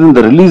முடிச்சதுல இருந்து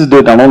இந்த ரிலீஸ்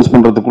டேட் அனௌன்ஸ்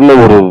பண்றதுக்குள்ள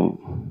ஒரு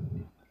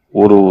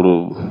ஒரு ஒரு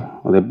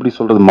அது எப்படி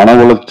சொல்றது, மன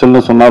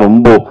உளைச்சல்னு சொன்னா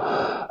ரொம்ப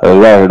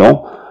இதாகிடும்.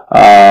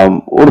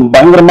 ஒரு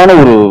பயங்கரமான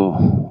ஒரு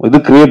இது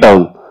கிரியேட்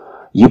ஆகுது.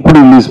 எப்படி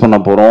ரிலீஸ் பண்ண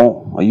போறோம்,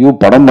 ஐயோ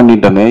படம்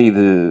பண்ணிட்டோமே,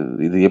 இது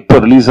இது எப்போ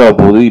ரிலீஸ் ஆக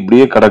போகுது,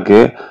 இப்படியே கிடக்கு.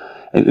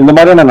 இந்த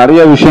மாதிரியான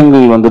நிறைய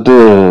விஷயங்கள் வந்துட்டு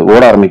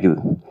ஓட ஆரம்பிக்குது.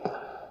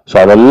 ஸோ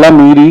அதெல்லாம்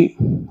மீறி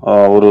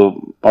ஒரு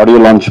ஆடியோ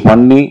லான்ச்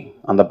பண்ணி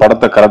அந்த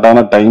படத்தை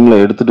கரெக்டான டைம்ல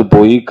எடுத்துட்டு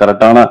போய்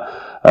கரெக்டான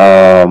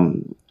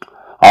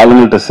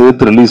ஆளுங்கள்ட்ட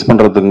சேர்த்து ரிலீஸ்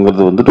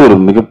பண்றதுங்கிறது வந்துட்டு ஒரு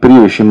மிகப்பெரிய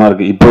விஷயமா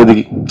இருக்கு.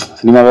 இப்போதைக்கு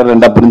சினிமா வேற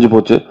ரெண்டா பிரிஞ்சு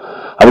போச்சு.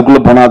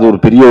 அதுக்குள்ள போனா அது ஒரு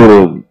பெரிய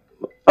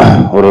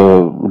ஒரு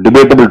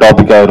டிபேட்டபிள்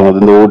டாபிக் ஆயிரும்.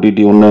 அது இந்த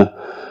ஓடிடி ஒண்ணு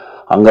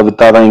அங்க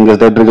வித்தாதான் இங்க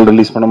தேட்டர்கள்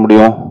ரிலீஸ் பண்ண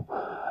முடியும்,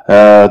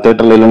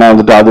 தேட்டர்ல இல்லைன்னா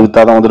வந்துட்டு அது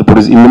வித்தாதான் வந்துட்டு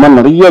ப்ரொடியூஸ், இந்த மாதிரி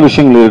நிறைய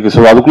விஷயங்கள் இருக்கு.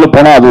 ஸோ அதுக்குள்ள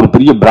போனா அது ஒரு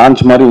பெரிய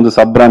பிரான்ச் மாதிரி வந்து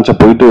சப் பிரான்ச்சா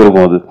போயிட்டு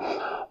இருக்கும் அது.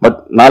 பட்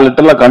நான்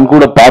லிட்டரலா கண்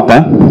கூட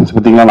பார்த்தேன்.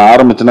 பார்த்தீங்களா, நான்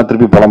ஆரம்பிச்சேன்னா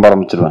திருப்பி புலம்ப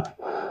ஆரம்பிச்சிருவேன்.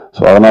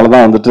 ஸோ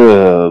அதனாலதான் வந்துட்டு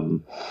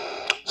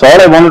So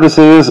all I wanted to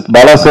say is,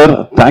 Bala sir,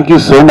 thank you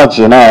so much.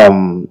 ஏன்னா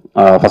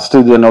ஃபர்ஸ்ட்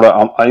இது என்னோட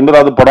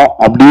 50வது படம்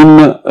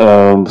அப்படின்னு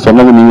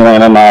சொன்னது நீங்க தான்.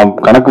 ஏன்னா நான்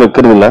கணக்கு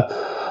வைக்கிறது இல்லை.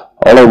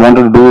 All I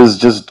wanted to do is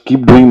just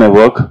keep doing my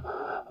work.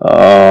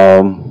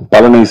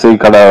 பலனை இசை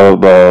கடை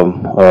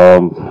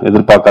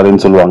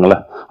எதிர்பார்க்காதேன்னு சொல்லுவாங்கல்ல,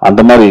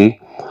 அந்த மாதிரி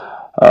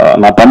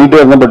நான் பண்ணிட்டே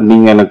இருந்தேன். பட்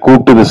நீங்க எனக்கு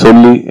கூப்பிட்டு இதை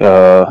சொல்லி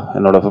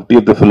என்னோட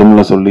 50th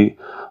ஃபிலிம்னு சொல்லி,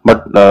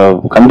 பட்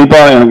கண்டிப்பா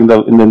எனக்கு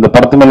இந்த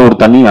படத்து மேல ஒரு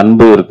தனி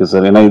அன்பு இருக்கு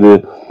சார். ஏன்னா இது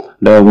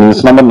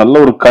நல்ல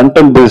ஒரு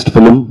கண்டென்ட் பேஸ்ட்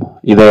ஃபிலிம்.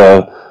 இத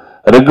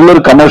ரெகுலர்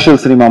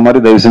கமர்ஷியல் சினிமா மாதிரி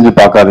தயவு செஞ்சு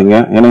பார்க்காதீங்க.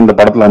 ஏன்னா இந்த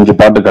படத்துல 5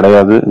 பாட்டு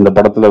கிடையாது, இந்த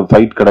படத்துல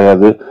ஃபைட்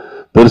கிடையாது,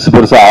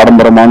 பெருசு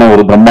ஆடம்பரமான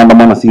ஒரு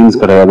பிரம்மாண்டமான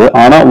சீன்ஸ் கிடையாது.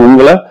 ஆனா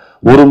உங்களை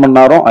 1 மணி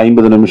நேரம்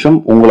 50 நிமிஷம்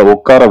உங்களை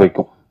உட்கார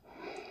வைக்கும்,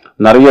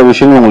 நிறைய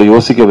விஷயங்கள் உங்களை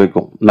யோசிக்க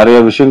வைக்கும், நிறைய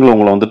விஷயங்கள்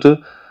உங்களை வந்துட்டு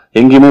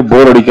எங்கேயுமே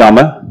போர்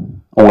அடிக்காம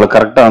உங்களை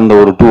கரெக்டா அந்த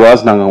ஒரு 2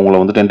 hours நாங்க உங்களை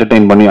வந்துட்டு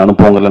என்டர்டெயின் பண்ணி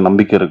அனுப்புவோங்கிற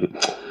நம்பிக்கை இருக்கு.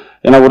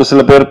 ஏன்னா ஒரு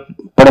சில பேர்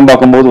படம்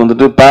பார்க்கும்போது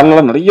வந்துட்டு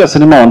பேரலா நிறைய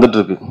சினிமா வந்துட்டு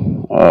இருக்கு,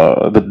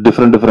 with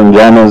different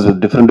genres, with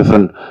different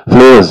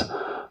flavours.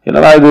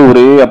 என்னடா இது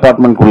ஒரே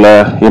அபார்ட்மெண்ட்குள்ள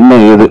என்ன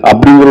ஏது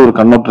அப்படிங்கிற ஒரு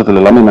கண்ணோட்டத்தில்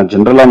எல்லாமே நான்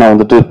ஜென்ரலா நான்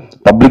வந்துட்டு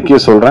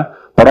பப்ளிக்கே சொல்றேன்,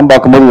 படம்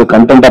பார்க்கும்போது இந்த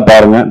கண்டென்ட்டா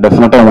பாருங்க,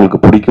 டெஃபினட்டா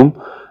உங்களுக்கு பிடிக்கும்.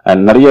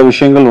 அண்ட் நிறைய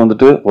விஷயங்கள்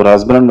வந்துட்டு ஒரு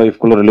ஹஸ்பண்ட் அண்ட்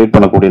ஒய்ஃப்குள்ள ரிலேட்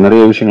பண்ணக்கூடிய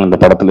நிறைய விஷயங்கள் இந்த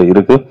படத்துல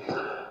இருக்கு.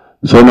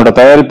 ஸோ என்னோட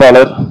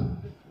தயாரிப்பாளர்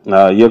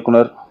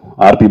இயக்குனர்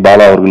ஆர்பி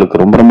பாலா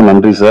அவர்களுக்கு ரொம்ப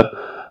நன்றி சார்.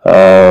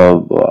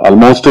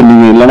 ஆல்மோஸ்ட்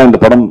நீங்க இல்லைன்னா இந்த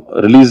படம்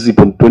ரிலீஸ்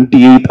இப்போ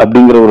 28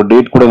 அப்படிங்கிற ஒரு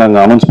டேட் கூட நாங்க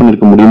அனௌன்ஸ்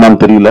பண்ணிருக்க முடியுமான்னு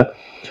தெரியல.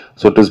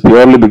 So it is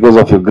purely because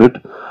of your grid.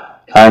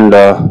 And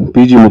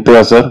PG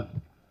Muthiah sir,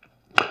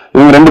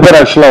 இவங்க 2 பேர்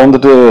ஆக்சுவலா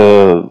வந்துட்டு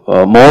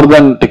மோர்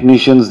தென்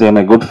technicians, they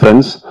my good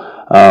friends.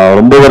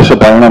 ரொம்ப வருஷ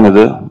பயணம்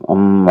இது.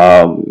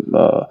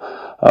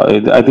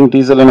 ஐ திங்க்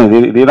டீசர்ல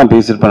இதே தான்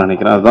பேசியிருப்பேன்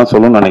நினைக்கிறேன், அதுதான்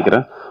சொல்லணும்னு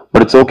நினைக்கிறேன்.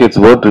 But it's okay,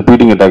 it's Worth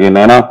repeating it again.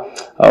 ஏன்னா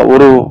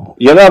ஒரு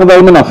எதா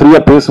இருந்தாலுமே நான் ஃப்ரீயா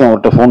பேசுவேன்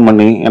அவர்கிட்ட ஃபோன்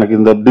பண்ணி, எனக்கு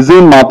இந்த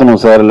டிசைன்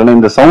மாத்தணும் சார், இல்லைன்னா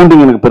இந்த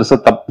சவுண்டிங் எனக்கு பெருசா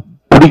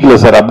பிடிக்கல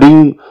சார்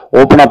அப்படின்னு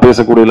ஓப்பனா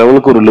பேசக்கூடிய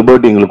லெவலுக்கு ஒரு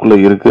லிபர்ட்டி எங்களுக்குள்ள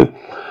இருக்கு.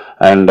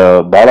 அண்ட்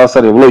பாலா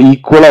சார் எவ்வளவு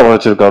ஈக்குவலா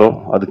உழைச்சிருக்காரோ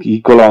அதுக்கு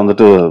ஈக்குவலா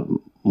வந்துட்டு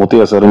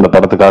முத்தையா சார் இந்த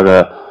படத்துக்காக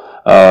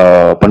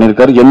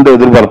பண்ணியிருக்காரு, எந்த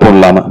எதிர்பார்ப்பும்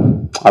இல்லாம.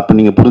 அப்ப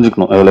நீங்க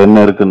புரிஞ்சுக்கணும் அதுல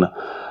என்ன இருக்குன்னு.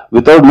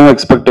 Without no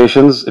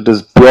expectations, it is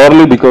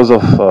purely because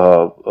of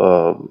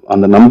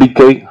அந்த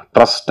நம்பிக்கை,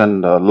 trust and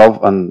love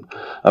and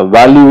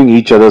valuing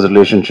each other's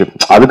relationship.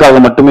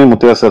 அதுக்காக மட்டுமே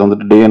முத்தையா சார்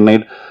வந்துட்டு டே அண்ட்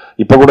நைட்,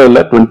 இப்ப கூட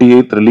இல்ல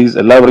 28th ரிலீஸ்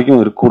எல்லா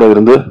வரைக்கும் கூட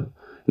இருந்து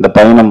இந்த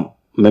பயணம்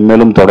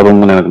மேலும்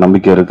தொடரும்னு எனக்கு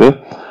நம்பிக்கை இருக்கு.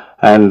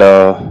 அண்ட்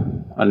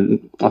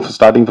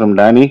ஸ்டார்டிங் ஃப்ரம்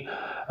டேனி,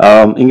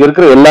 இங்க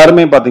இருக்கிற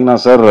எல்லாருமே பாத்தீங்கன்னா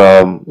சார்,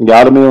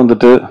 யாருமே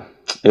வந்துட்டு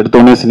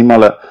எடுத்தோடனே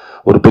சினிமால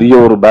ஒரு பெரிய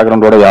ஒரு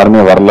பேக்ரவுண்டோட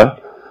யாருமே வரல.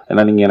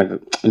 ஏன்னா நீங்க எனக்கு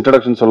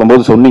இன்ட்ரடக்ஷன் சொல்லும்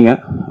போது சொன்னீங்க,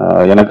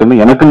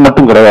 எனக்குன்னு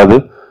மட்டும் கிடையாது.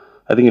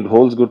 I think it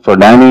holes good for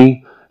Danny,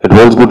 it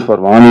holes good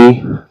for Vani.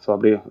 So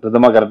அப்படியே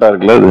ரிதமா கரெக்டா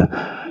இருக்குல்ல அது.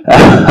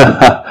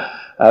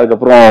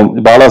 அதுக்கப்புறம்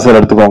பாலா சார்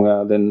எடுத்துக்கோங்க,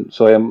 தென்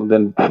சோயம்,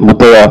 தென்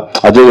முத்தையா,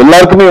 அஜய்,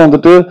 எல்லாருக்குமே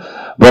வந்துட்டு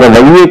வேற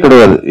வழியே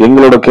கிடையாது.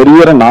 எங்களோட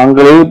கெரியரை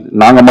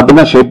நாங்க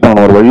மட்டும்தான் ஷேப்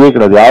பண்ணணும், ஒரு வழியே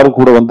கிடையாது. யாரும்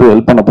கூட வந்து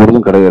ஹெல்ப் பண்ண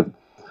போறதும் கிடையாது.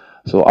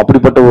 ஸோ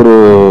அப்படிப்பட்ட ஒரு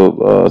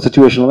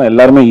சிச்சுவேஷன்ல தான்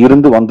எல்லாருமே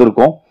இருந்து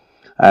வந்திருக்கோம்.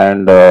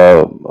 And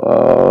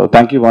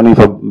thank you Vani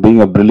for being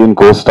a brilliant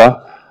Costa.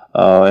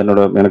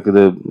 எனக்கு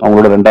இது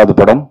அவங்களோட 2வது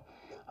படம்.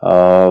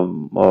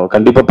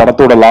 கண்டிப்பா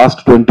படத்தோட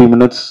லாஸ்ட் 20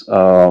 மினிட்ஸ்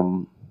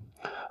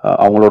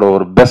அவங்களோட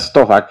ஒரு பெஸ்ட்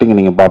ஆஃப் ஆக்டிங்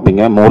நீங்க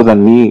பாப்பீங்க. மோர்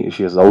than me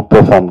she is out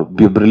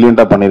performed,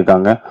 பிரில்லியண்டா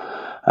பண்ணியிருக்காங்க.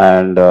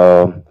 And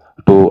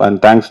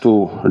thanks to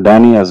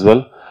Danny as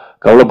well.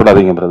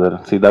 கவலைப்படாதீங்க brother,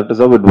 see that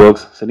is how it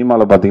works.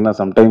 சினிமாவில் பார்த்தீங்கன்னா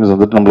சம்டைம்ஸ்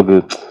வந்துட்டு நம்மளுக்கு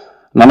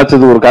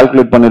நினைச்சது ஒரு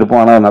கால்குலேட்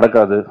பண்ணியிருப்போம், ஆனால்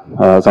நடக்காது.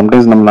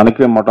 சம்டைம்ஸ் நம்ம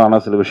நினைக்கவே மாட்டோம்,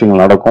 ஆனால் சில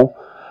விஷயங்கள் நடக்கும்.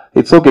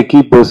 It's okay,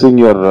 keep pursuing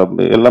your,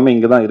 எல்லாமே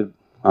இங்கே தான் இருக்கு,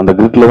 அந்த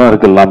கிரிட்ல தான்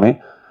இருக்கு எல்லாமே.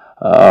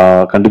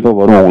 கண்டிப்பாக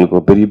வரும் உங்களுக்கு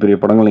பெரிய பெரிய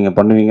படங்கள் நீங்கள்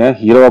பண்ணுவீங்க,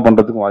 ஹீரோவா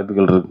பண்ணுறதுக்கும்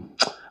வாய்ப்புகள் இருக்கு.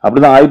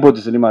 அப்படிதான்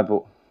ஆகிப்போச்சு சினிமா இப்போ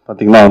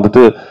பார்த்தீங்கன்னா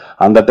வந்துட்டு.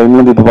 அந்த டைம்ல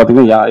இருந்து இப்போ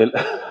பார்த்தீங்கன்னா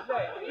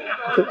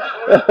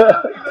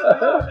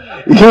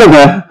இல்லைங்க,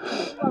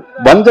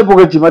 வஞ்ச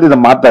புகழ்ச்சி மாதிரி இதை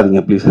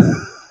மாத்தாதீங்க ப்ளீஸ்.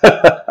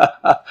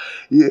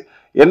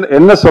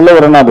 என்ன சொல்ல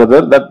வரேன்னா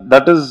brother,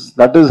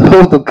 that is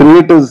how the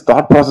creator's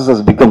thought process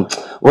has become.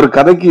 ஒரு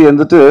கதைக்கு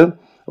வந்துட்டு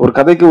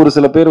ஒரு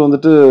சில பேர்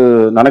வந்துட்டு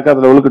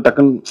நினைக்காத லெவலுக்கு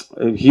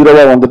டக்குன்னு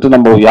ஹீரோவா வந்துட்டு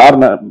நம்ம யார்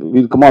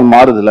இருக்குமோ அது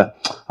மாறுது இல்ல,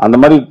 அந்த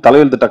மாதிரி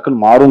தலையெழுத்து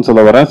டக்குன்னு மாறும்னு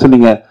சொல்ல வரேன். ஸோ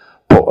நீங்க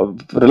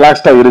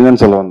ரிலாக்ஸ்டா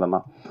இருங்கன்னு சொல்ல வந்தேன்னா.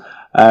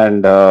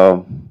 அண்ட்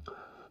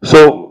ஸோ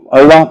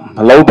அதுதான்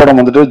லவ் படம்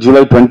வந்துட்டு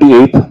ஜூலை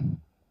 28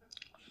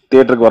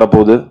 தியேட்டருக்கு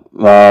வரப்போகுது.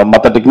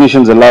 மற்ற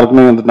டெக்னீஷியன்ஸ்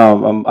எல்லாருக்குமே வந்துட்டு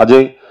நான்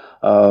அஜய்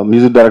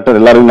மியூசிக் டைரக்டர்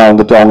எல்லாரையும் நான்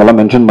வந்துட்டு அவங்கெல்லாம்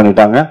மென்ஷன்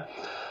பண்ணிட்டாங்க.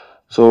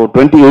 ஸோ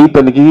 28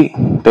 அன்னைக்கு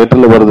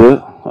தியேட்டரில் வருது.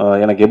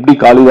 எனக்கு எப்படி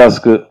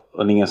காளிதாஸ்க்கு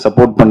நீங்கள்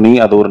சப்போர்ட் பண்ணி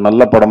அது ஒரு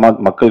நல்ல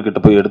படமாக மக்கள்கிட்ட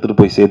போய் எடுத்துகிட்டு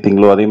போய்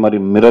சேர்த்தீங்களோ, அதே மாதிரி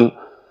மிரல்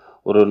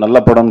ஒரு நல்ல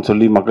படம்னு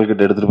சொல்லி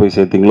மக்கள்கிட்ட எடுத்துகிட்டு போய்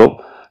சேர்த்தீங்களோ,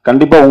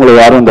 கண்டிப்பாக உங்களை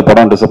யாரும் இந்த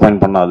படம்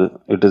டிசப்பாயிண்ட் பண்ணாது.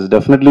 It is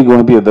definitely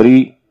gonna be a very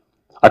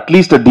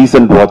at least a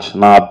decent watch.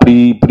 நான்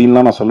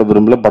இப்படின்லாம் நான் சொல்ல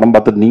விரும்பல, படம்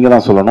பார்த்துட்டு நீங்கள்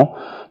தான் சொல்லணும்.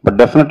 But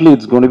definitely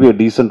it's gonna be a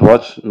decent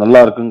watch. நல்லா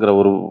இருக்குங்கிற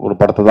ஒரு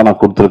படத்தை தான்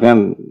நான்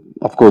கொடுத்துருக்கேன்.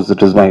 Of course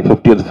it is my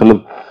 50th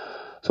film.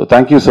 So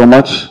thank you so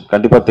much.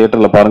 கண்டிப்பாக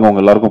தியேட்டரில் பாருங்க,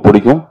 உங்க எல்லாருக்கும்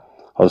பிடிக்கும்.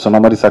 அவர்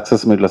சொன்ன மாதிரி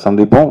சக்ஸஸ் மீட்ல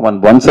சந்திப்போம்.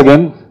 ஒன்ஸ்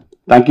அகேன்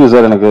தேங்க்யூ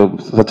சார், எனக்கு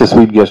such a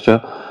sweet gesture.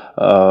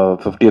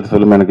 50th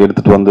film எனக்கு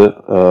எடுத்துட்டு வந்து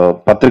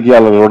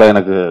பத்திரிகையாளர்களோட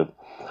எனக்கு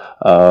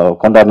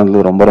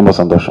கொண்டாடினது ரொம்ப ரொம்ப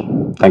சந்தோஷம்.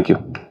 தேங்க்யூ.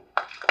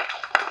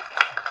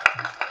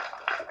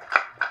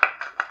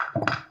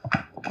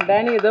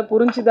 டேனி இதை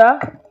புரிஞ்சுதா?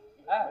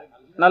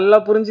 நல்லா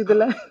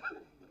புரிஞ்சுதுல.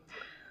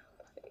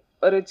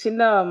 ஒரு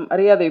சின்ன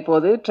மரியாதை.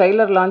 இப்போது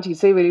ட்ரெய்லர் லான்ச்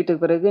இசை வெளியிட்ட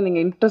பிறகு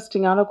நீங்கள்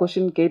இன்ட்ரெஸ்டிங்கான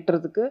கொஷின்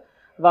கேட்டுறதுக்கு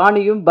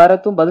வாணியும்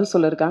பரத்தும் பதில்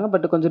சொல்லியிருக்காங்க.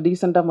 பட் கொஞ்சம்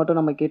டீசெண்டாக மட்டும்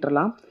நம்ம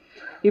கேட்டுடலாம்.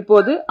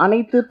 இப்போது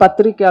அனைத்து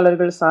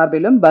பத்திரிகையாளர்கள்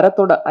சார்பிலும்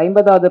பரத்தோட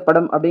 50வது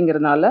படம்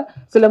அப்படிங்கிறதுனால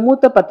சில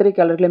மூத்த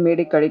பத்திரிகையாளர்களை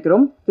மேடைக்கு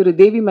அழைக்கிறோம். திரு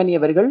தேவிமணி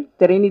அவர்கள்,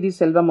 திரைநிதி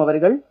செல்வம்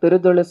அவர்கள்,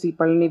 பெருதுளசி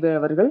பழனிவேல்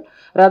அவர்கள்,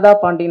 ராதா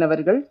பாண்டியன்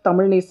அவர்கள்,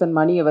 தமிழ்நேசன்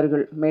மணி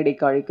அவர்கள்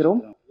மேடைக்கு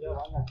அழைக்கிறோம்.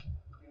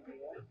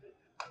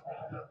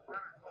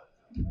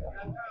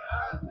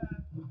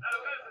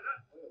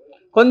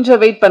 கொஞ்சம்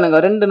வெயிட் பண்ணுங்க,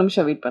 2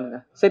 நிமிஷம் வெயிட் பண்ணுங்க,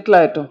 செட்டில்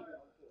ஆயிட்டும்.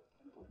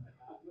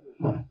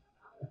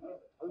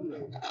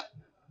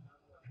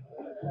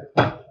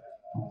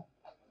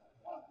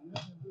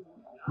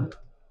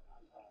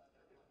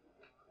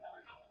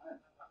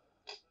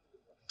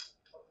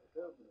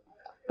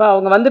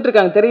 அவங்க வந்துட்டு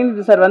இருக்காங்க,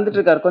 தெரியுது சார் வந்துட்டு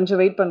இருக்காரு, கொஞ்சம்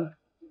வெயிட் பண்ணு.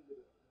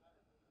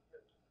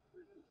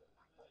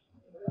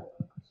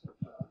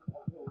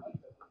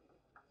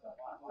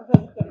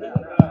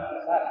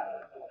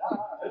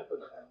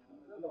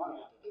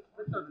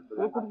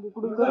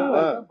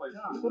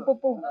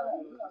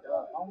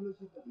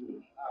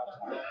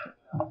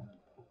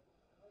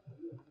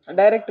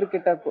 டைரக்டர்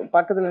கிட்ட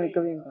பக்கத்துல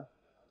நிக்கவே.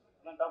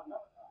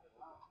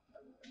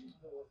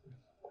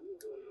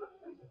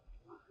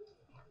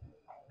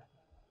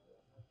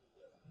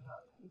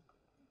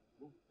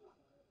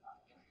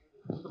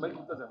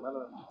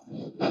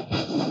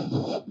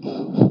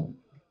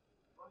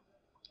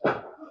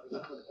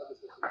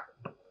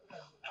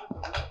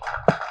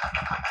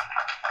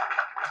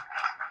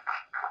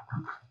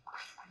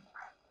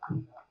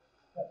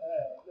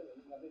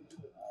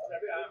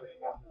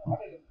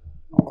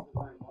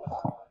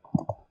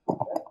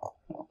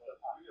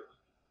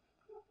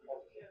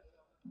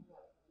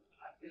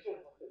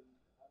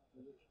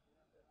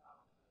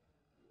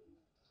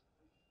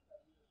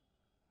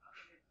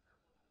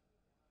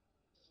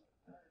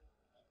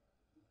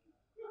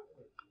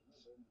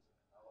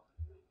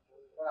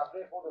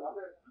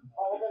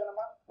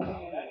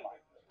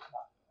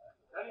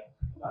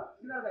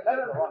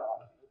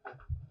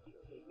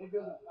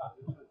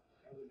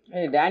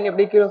 டேனி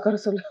எப்படி கீழே உட்கார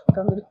சொல்லு.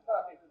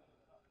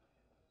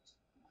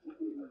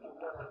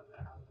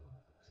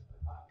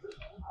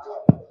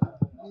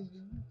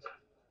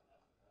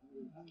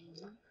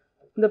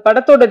 இந்த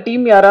படத்தோட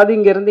டீம் யாராவது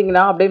இங்க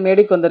இருந்தீங்கன்னா அப்படியே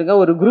மேடைக்கு வந்துருங்க,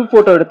 ஒரு குரூப்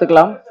போட்டோ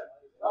எடுத்துக்கலாம்.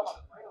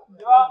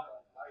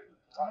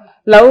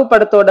 லவ்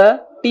படத்தோட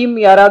டீம்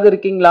யாராவது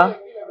இருக்கீங்களா?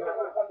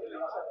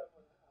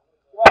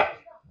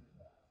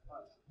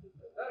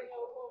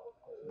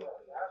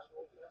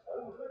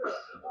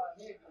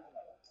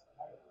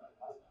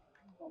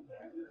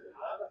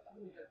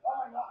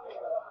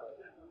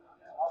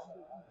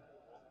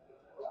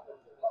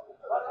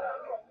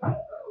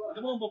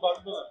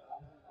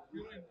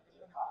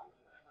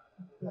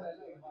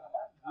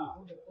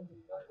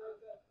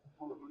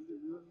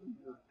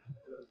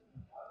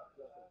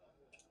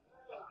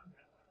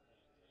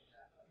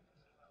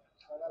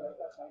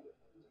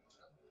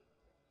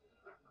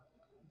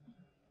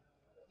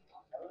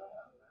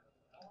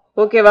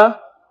 ஓகேவா?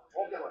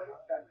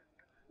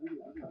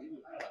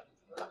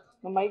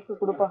 மைக்கு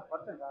கொடுப்பா.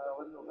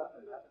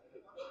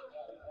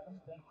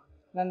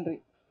 நன்றி,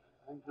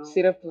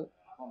 சிறப்பு.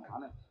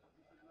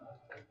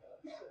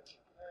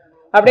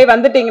 அப்படியே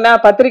வந்துட்டீங்கன்னா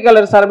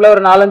பத்திரிகையாளர் சார்பில்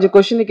ஒரு 4-5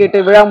 கொஸ்டின் கேட்டு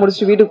விழா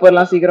முடிச்சு வீட்டுக்கு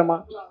போயிடலாம் சீக்கிரமா.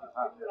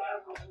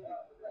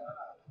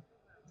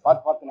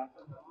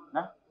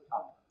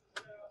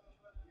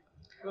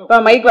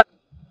 மைக்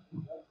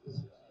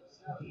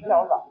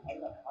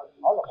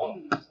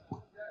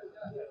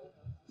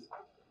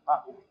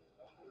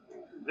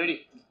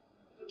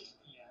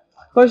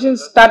கொஸ்டின்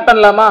ஸ்டார்ட்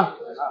பண்ணலாமா?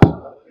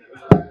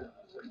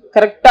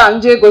 கரெக்டா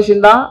 5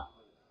 கொஸ்டின் தான்.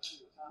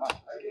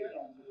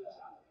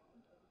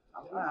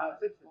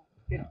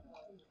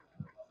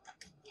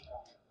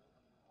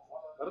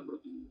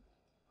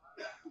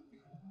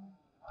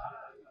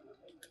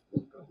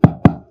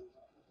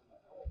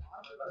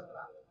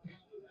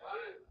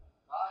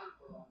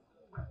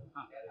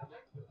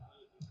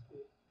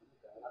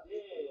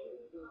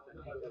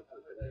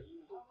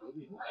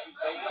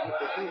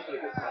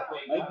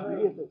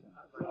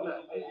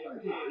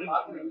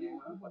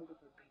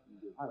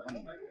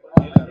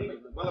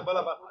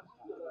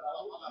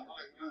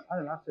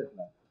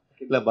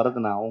 இல்ல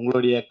பரத்னா,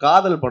 உங்களுடைய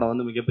காதல் படம்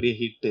வந்து மிகப்பெரிய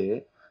ஹிட்.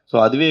 ஸோ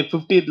அதுவே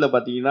 50th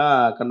பாத்தீங்கன்னா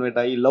கன்வெர்ட்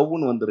ஆகி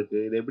லவ்னு வந்திருக்கு.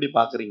 இதை எப்படி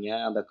பாக்குறீங்க?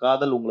 அந்த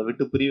காதல் உங்களை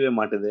விட்டு பிரியவே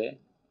மாட்டுது.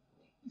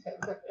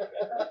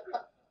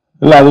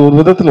 இல்ல, அது ஒரு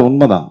விதத்துல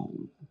உண்மைதான்.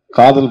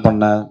 காதல்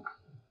பண்ண,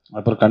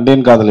 அப்புறம்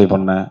கண்டேன் காதலை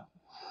பண்ண,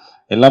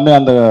 எல்லாமே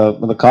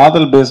அந்த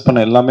காதல் பேஸ் பண்ண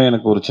எல்லாமே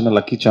எனக்கு ஒரு சின்ன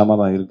லக்கி சாமா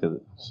தான் இருக்குது.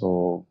 ஸோ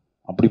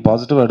அப்படி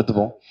பாசிட்டிவா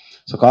எடுத்துப்போம்.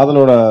 ஸோ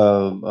காதலோட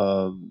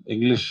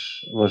இங்கிலீஷ்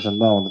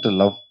வெர்ஷன் தான் வந்துட்டு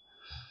லவ்.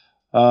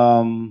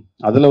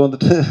 அதில்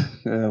வந்துட்டு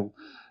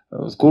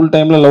ஸ்கூல்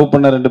டைமில் லவ்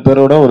பண்ண 2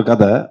 பேரோட ஒரு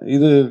கதை.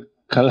 இது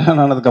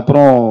கல்யாணம்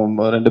ஆனதுக்கப்புறம்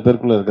 2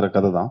 பேருக்குள்ளே இருக்கிற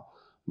கதை தான்.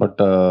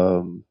 பட்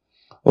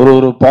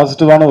ஒரு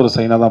பாசிட்டிவான ஒரு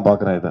சைனாக தான்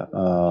பார்க்குறேன் இதை.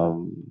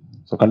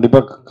 ஸோ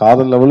கண்டிப்பாக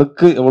காதல்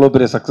லெவலுக்கு எவ்வளோ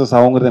பெரிய சக்ஸஸ்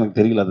ஆகுங்கிறது எனக்கு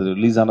தெரியல. அது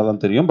ரிலீஸ்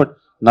ஆனதான் தெரியும். பட்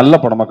நல்ல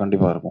படமாக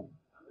கண்டிப்பாக இருக்கும்.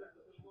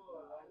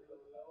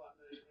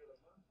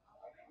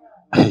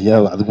 ஐயா,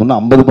 அதுக்கு ஒன்றும்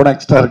 50 படம்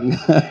எக்ஸ்ட்ரா இருக்குங்க.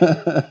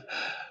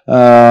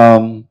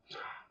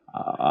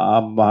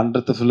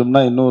 100th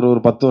ஃபிலிம்னா இன்னொரு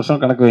 10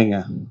 வருஷம் கணக்கு வைங்க.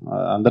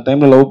 அந்த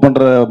டைம்ல லவ்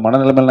பண்ற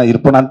மனநிலைமையில நான்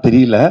இருப்பேனான்னு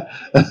தெரியல.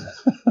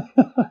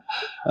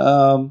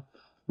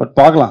 பட்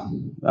பார்க்கலாம்.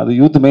 அது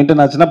யூத்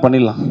மெயின்டைன் ஆச்சுன்னா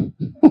பண்ணிடலாம்.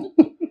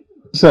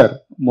 சார்,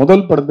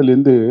 முதல்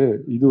படத்துலேருந்து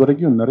இது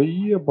வரைக்கும்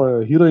நிறைய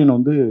ஹீரோயின்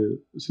வந்து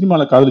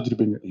சினிமால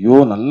காதலிச்சிருப்பீங்க. ஐயோ,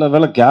 நல்ல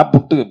வேலை கேப்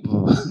விட்டு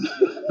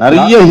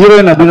நிறைய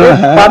ஹீரோயின் அப்படின்னு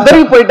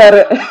பதறி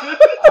போயிட்டாரு.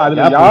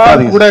 அதுல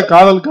யார் கூட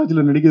காதல்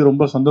காட்சியில நடிக்கிறது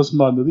ரொம்ப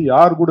சந்தோஷமா இருந்தது,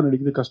 யார் கூட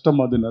நடிக்கிறது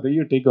கஷ்டமா இருந்தது?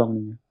 நிறைய டேக்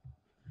வாங்குனீங்க.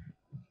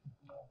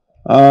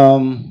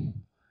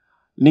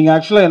 நீங்க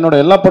ஆக்சுவலா என்னோட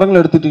எல்லா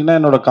படங்களும் எடுத்துட்டீங்கன்னா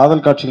என்னோட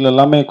காதல் காட்சிகள்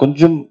எல்லாமே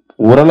கொஞ்சம்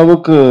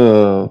ஓரளவுக்கு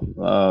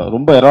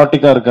ரொம்ப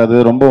எராட்டிக்கா இருக்காது.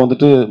 ரொம்ப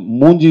வந்துட்டு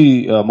மூஞ்சி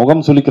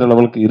முகம் சுளிக்கிற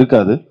லெவலுக்கு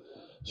இருக்காது.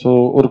 ஸோ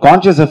ஒரு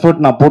கான்சியஸ்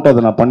எஃபர்ட் நான் போட்டு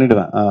அதை நான்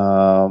பண்ணிடுவேன்.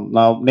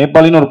 நான்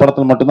நேபாளின்னு ஒரு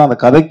படத்தில் மட்டும்தான் அந்த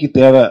கதைக்கு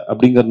தேவை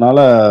அப்படிங்கிறதுனால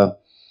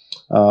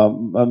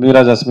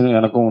மீரா ஜாஸ்மின்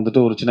எனக்கும் வந்துட்டு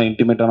ஒரு சின்ன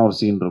இன்டிமேட்டான ஒரு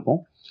சீன் இருக்கும்.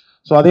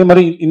 ஸோ அதே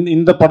மாதிரி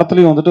இந்த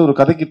படத்துலையும் வந்துட்டு ஒரு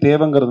கதைக்கு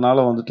தேவைங்கிறதுனால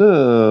வந்துட்டு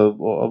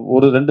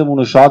ஒரு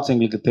 2-3 ஷார்ட்ஸ்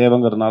எங்களுக்கு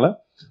தேவைங்கிறதுனால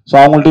ஸோ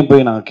அவங்கள்ட்டையும்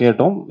போய் நாங்கள்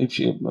கேட்டோம். இஃப்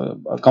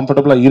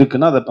கம்ஃபர்டபுளாக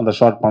இருக்குன்னா அதை அந்த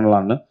ஷார்ட்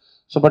பண்ணலான்னு.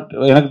 ஸோ பட்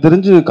எனக்கு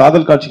தெரிஞ்சு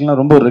காதல்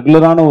காட்சிகள்லாம் ரொம்ப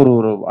ரெகுலரான ஒரு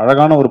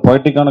அழகான ஒரு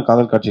பொய்டிக்கான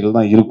காதல் காட்சிகள்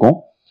தான் இருக்கும்.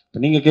 இப்போ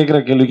நீங்கள் கேட்குற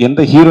கேள்விக்கு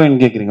எந்த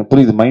ஹீரோயின் கேட்குறீங்க?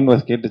 புரியுது, மைண்ட்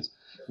வாஷ் கேட்டுச்சு.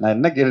 நான்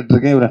என்ன கேட்டுட்டு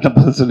இருக்கேன், இவர் என்ன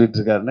பதில் சொல்லிட்டு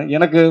இருக்காருன்னு.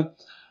 எனக்கு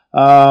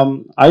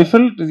ஐ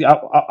ஃபெல்ட்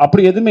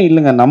அப்படி எதுவுமே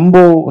இல்லைங்க. நம்ம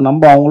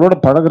அவங்களோட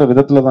பழகிற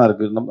விதத்துல தான்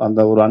இருக்கு. அந்த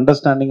ஒரு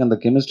அண்டர்ஸ்டாண்டிங், அந்த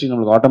கெமிஸ்ட்ரி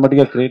நம்மளுக்கு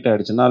ஆட்டோமேட்டிக்காக கிரியேட்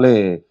ஆயிடுச்சுனாலே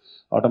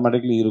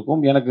ஆட்டோமேட்டிக்லி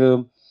இருக்கும். எனக்கு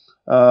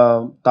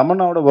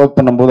தமன்னாவோட ஒர்க்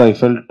பண்ணும்போது I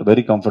felt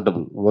very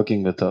comfortable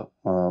working with.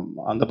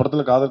 அந்த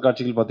படத்தில் காதல்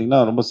காட்சிகள்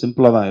பார்த்தீங்கன்னா ரொம்ப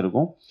சிம்பிளாக தான்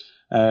இருக்கும்.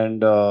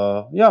 அண்ட்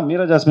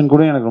மீரா ஜாஸ்மின்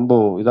கூட எனக்கு ரொம்ப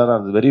இதாக தான்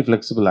இருந்தது. Very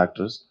flexible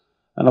actress.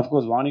 And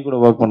of course Vani கூட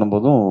ஒர்க்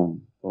பண்ணும்போதும்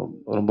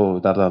ரொம்ப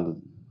இதாக தான் இருந்தது.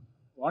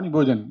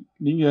 வாணிபோஜன்,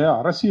 நீங்க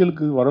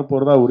அரசியலுக்கு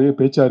வரப்போறதா ஒரே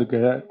பேச்சா இருக்க,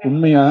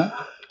 உண்மையா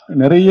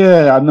நிறைய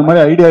அந்த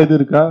மாதிரி ஐடியா இது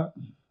இருக்கா?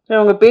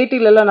 அவங்க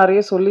பேட்டியில எல்லாம்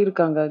நிறைய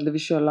சொல்லியிருக்காங்க இந்த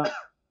விஷயம் எல்லாம்.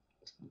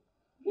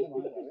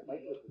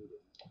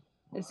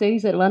 சரி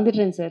சார்,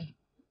 வந்துடுறேன் சார்.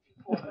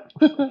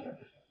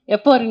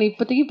 எப்போ வரேன்?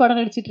 இப்போதைக்கு படம்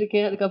நடிச்சிட்டு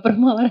இருக்கேன்,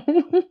 அதுக்கப்புறமா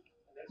வரேன்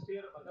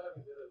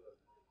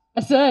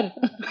சார்.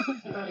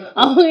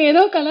 அவங்க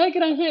ஏதோ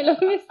கலாய்க்கிறாங்க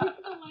எல்லாருமே.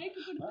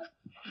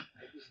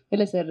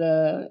 இல்லை சார்,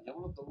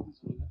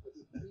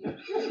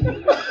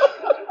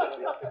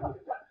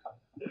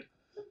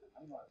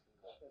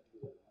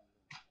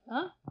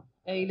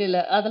 இல்ல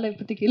அதெல்லாம்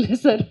இப்போதைக்கு இல்லை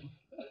சார்.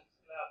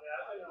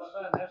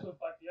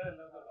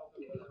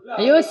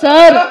 ஐயோ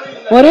சார்,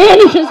 ஒரே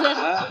நிமிஷம் சார்.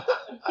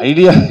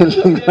 ஐடியா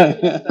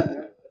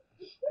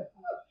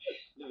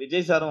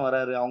விஜய் சாரும்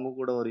வராரு, அவங்க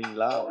கூட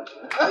வருவீங்களா?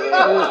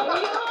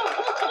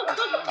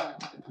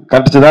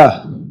 கிடைச்சதா?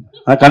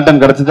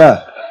 கண்டென்ட் கிடைச்சதா?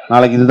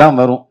 நாளைக்கு இதுதான்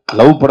வரும்.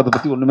 லவ் படத்தை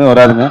பத்தி ஒண்ணுமே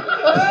வராதுங்க.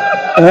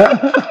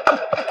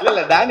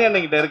 இல்ல டேனி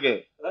அண்ணன் கிட்ட இருக்கு.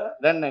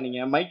 டேனி, நீங்க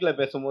மைக்ல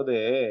பேசும்போது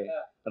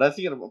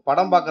ரசிகர்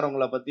படம்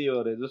பாக்குறவங்கள பத்தி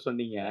ஒரு இது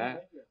சொன்னீங்க.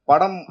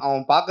 படம்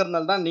அவன்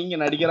பாக்குறதுனால தான் நீங்க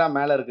நடிகரா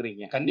மேல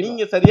இருக்கிறீங்க.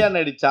 நீங்க சரியா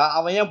நடிச்சா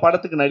அவன் ஏன்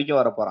படத்துக்கு நடிக்க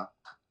வர போறான்?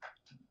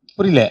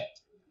 புரியல.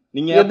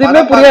 நீங்க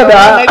எதுவுமே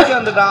புரியாதா? நடிக்க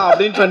வந்துட்டான்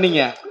அப்படின்னு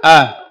சொன்னீங்க.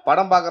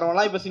 படம் பாக்குறவங்க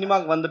எல்லாம் இப்ப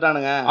சினிமாக்கு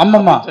வந்துட்டானுங்க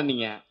ஆமாமா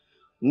சொன்னீங்க.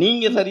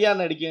 நீங்க சரியா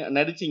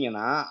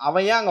நடிச்சீங்கன்னா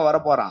அவன் ஏன் அங்க வர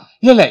போறான்?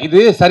 இல்ல இது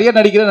சரியா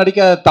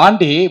நடிக்க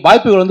தாண்டி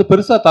வாய்ப்புகள் வந்து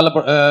பெருசா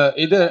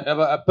இது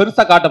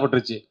பெருசா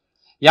காட்டப்பட்டுருச்சு.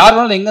 யார்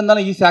வேணாலும் எங்க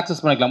இருந்தாலும் ஈஸி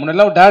ஆக்சஸ் பண்ணிக்கலாம்.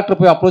 முன்னாடி டேரக்டர்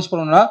போய் அப்ரோச்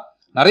பண்ணணும்னா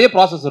நிறைய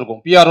ப்ராசஸ் இருக்கும்.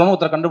 பிஆர்ஓன்னு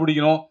ஒருத்தர்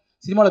கண்டுபிடிக்கணும்,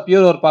 சினிமாவில்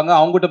பிஆர்ஓ இருப்பாங்க,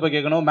 அவங்ககிட்ட போய்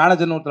கேட்கணும்,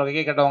 மேனேஜர்னு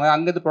ஒருத்தர் கேட்டவங்க,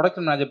 அங்கேருந்து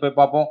ப்ரொடக்ஷன் மேனேஜர் போய்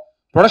பார்ப்போம்,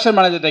 ப்ரொடக்ஷன்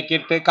மேனேஜர்கிட்ட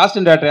கேட்டு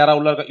காஸ்டிங் டேரக்டர்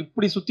யாராவது உள்ள இருக்கா,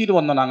 இப்படி சுத்திட்டு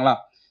வந்தோம் நாங்களாம்.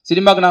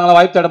 சினிமாக்கு நாங்களாம்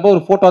வாய்ப்பு தேடும்போது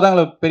ஒரு ஃபோட்டோ தான்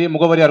எங்களுக்கு பெரிய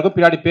முகவரியா இருக்கும்,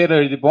 பின்னாடி பேர்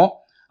எழுதிப்போம்,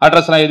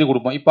 அட்ரஸ்லாம் எழுதி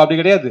கொடுப்போம். இப்போ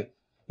அப்படி கிடையாது.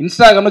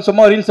 இன்ஸ்டாகிராம்ல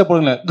சும்மா ரீல்ஸை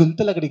போடுங்க,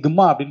 குந்தல கடி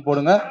கும்மா அப்படின்னு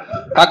போடுங்க,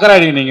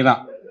 டக்கராயிடுங்க நீங்க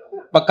தான்.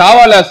 இப்போ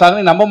காவால சாங்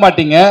நம்ப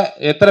மாட்டீங்க,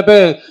 எத்தனை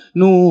பேர்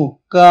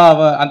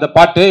அந்த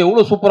பாட்டு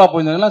எவ்வளவு சூப்பரா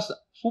போயிருந்தாங்கன்னா,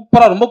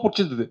 சூப்பரா ரொம்ப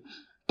பிடிச்சிருந்தது.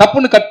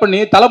 டப்புன்னு கட் பண்ணி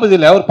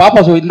தளபதியில ஒரு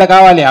பாப்பா இந்த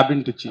காவாலி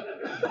அப்படின்ட்டுச்சு,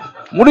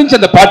 முடிஞ்ச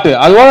அந்த பாட்டு.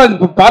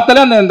 அதோட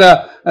பார்த்தாலே அந்த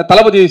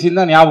தளபதி சீன்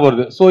தான் ஞாபகம்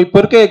வருது. ஸோ இப்போ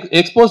இருக்க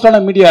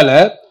எக்ஸ்போஸ்டான மீடியால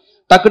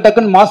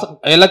டக்குன்னு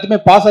எல்லாத்தையுமே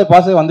பாஸ்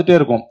ஆகி வந்துட்டே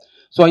இருக்கும்.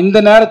 ஸோ இந்த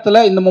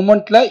நேரத்தில் இந்த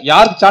மொமெண்ட்ல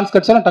யாருக்கு சான்ஸ்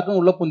கிடைச்சாலும்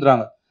டக்குன்னு உள்ள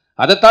புந்துறாங்க.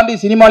 அதை தாண்டி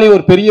சினிமாலேயே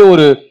ஒரு பெரிய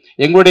ஒரு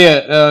எங்களுடைய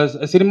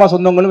சினிமா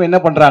சொந்தங்களும் என்ன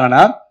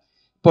பண்றாங்கன்னா,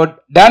 இப்போ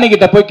டேனி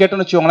கிட்ட போய்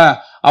கேட்டோன்னு வச்சுக்கோங்களேன்,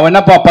 அவன்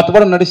என்னப்பா 10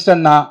 படம்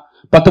நடிச்சிட்டான்னா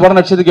 10 படம்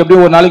நடிச்சதுக்கு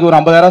எப்படியும் ஒரு நாளைக்கு ஒரு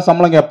 50,000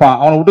 சம்பளம் கேட்பான்,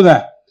 அவனை விடுங்க.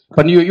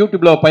 இப்போ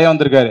யூடியூப்ல பையன்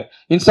வந்திருக்காரு,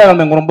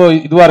 இன்ஸ்டாகிராம் ரொம்ப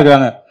இதுவா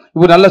இருக்காங்க,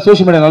 இவர் நல்ல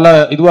சோசியல் மீடியா நல்லா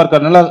இதுவா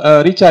இருக்காரு, நல்லா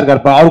ரீச்சா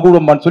இருக்காரு, அவர்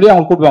கூடுவான்னு சொல்லி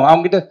அவங்க கூப்பிடுவாங்க.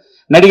 அவங்க கிட்ட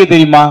நடிகை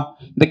தெரியுமா,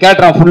 இந்த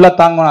கேட்டரான் ஃபுல்லா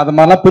தாங்கணும், அது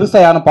மாதிரிலாம்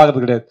பெருசா யாரும்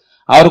பாக்குறது கிடையாது.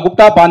 அவரை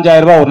கூப்பிட்டா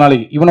 5,000 ரூபாய் ஒரு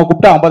நாளைக்கு, இவனை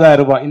கூப்பிட்டா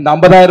 50,000 ரூபாய். இந்த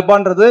 50,000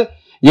 ரூபான்றது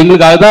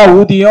எங்களுக்கு அதுதான்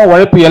ஊதியம்,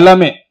 உழைப்பு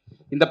எல்லாமே.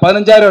 இந்த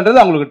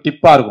 15,000ன்றது அவங்களுக்கு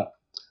டிப்பா இருக்கும்,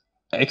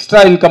 எக்ஸ்ட்ரா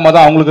இன்கம்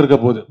தான் அவங்களுக்கு இருக்க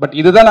போகுது. பட்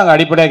இதுதான் நாங்கள்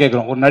அடிப்படையாக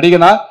கேட்குறோம். ஒரு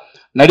நடிகனா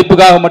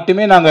நடிப்புக்காக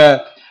மட்டுமே நாங்கள்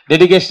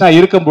டெடிகேஷனாக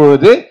இருக்கும்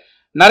பொழுது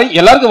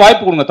எல்லாருக்கும்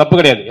வாய்ப்பு கொடுங்க, தப்பு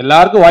கிடையாது.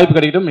 எல்லாருக்கும் வாய்ப்பு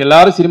கிடைக்கட்டும்,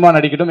 எல்லாரும் சினிமா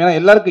நடிக்கட்டும். ஏன்னா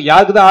எல்லாருக்கும்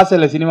யாருக்கு தான் ஆசை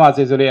இல்லை சினிமா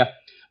ஆசை சொல்லியா.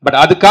 பட்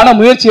அதுக்கான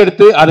முயற்சி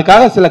எடுத்து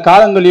அதுக்காக சில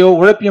காலங்களையோ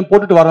உழைப்பையும்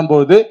போட்டுட்டு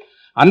வரும்போது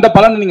அந்த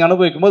பலனை நீங்க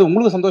அனுபவிக்கும் போது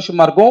உங்களுக்கு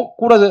சந்தோஷமா இருக்கும்,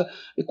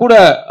 கூட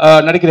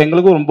நடிக்கிற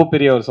எங்களுக்கும் ரொம்ப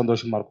பெரிய ஒரு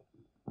சந்தோஷமா இருக்கும்.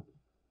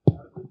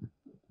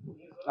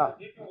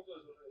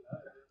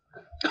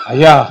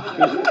 ஐயா,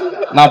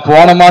 நான்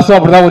போன மாசம்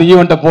அப்படிதான் ஒரு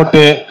ஈவெண்ட்டை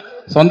போட்டு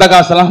சொந்த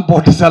காசெல்லாம்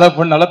போட்டு செலவு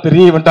பண்ண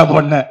பெரிய ஈவெண்டா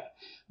பண்ணேன்.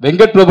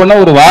 வெங்கட் பிரபுன்னா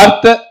ஒரு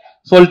வார்த்தை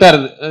சொல்லிட்டாரு,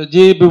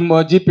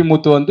 ஜிபி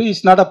முத்து வந்து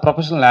is not a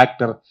professional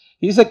actor,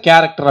 is a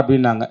character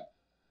அப்படின்னாங்க.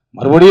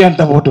 மறுபடியும்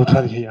என்கிட்ட போட்டு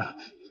விட்டுறாரு ஐயா,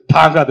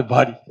 தாங்காது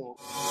பாடி.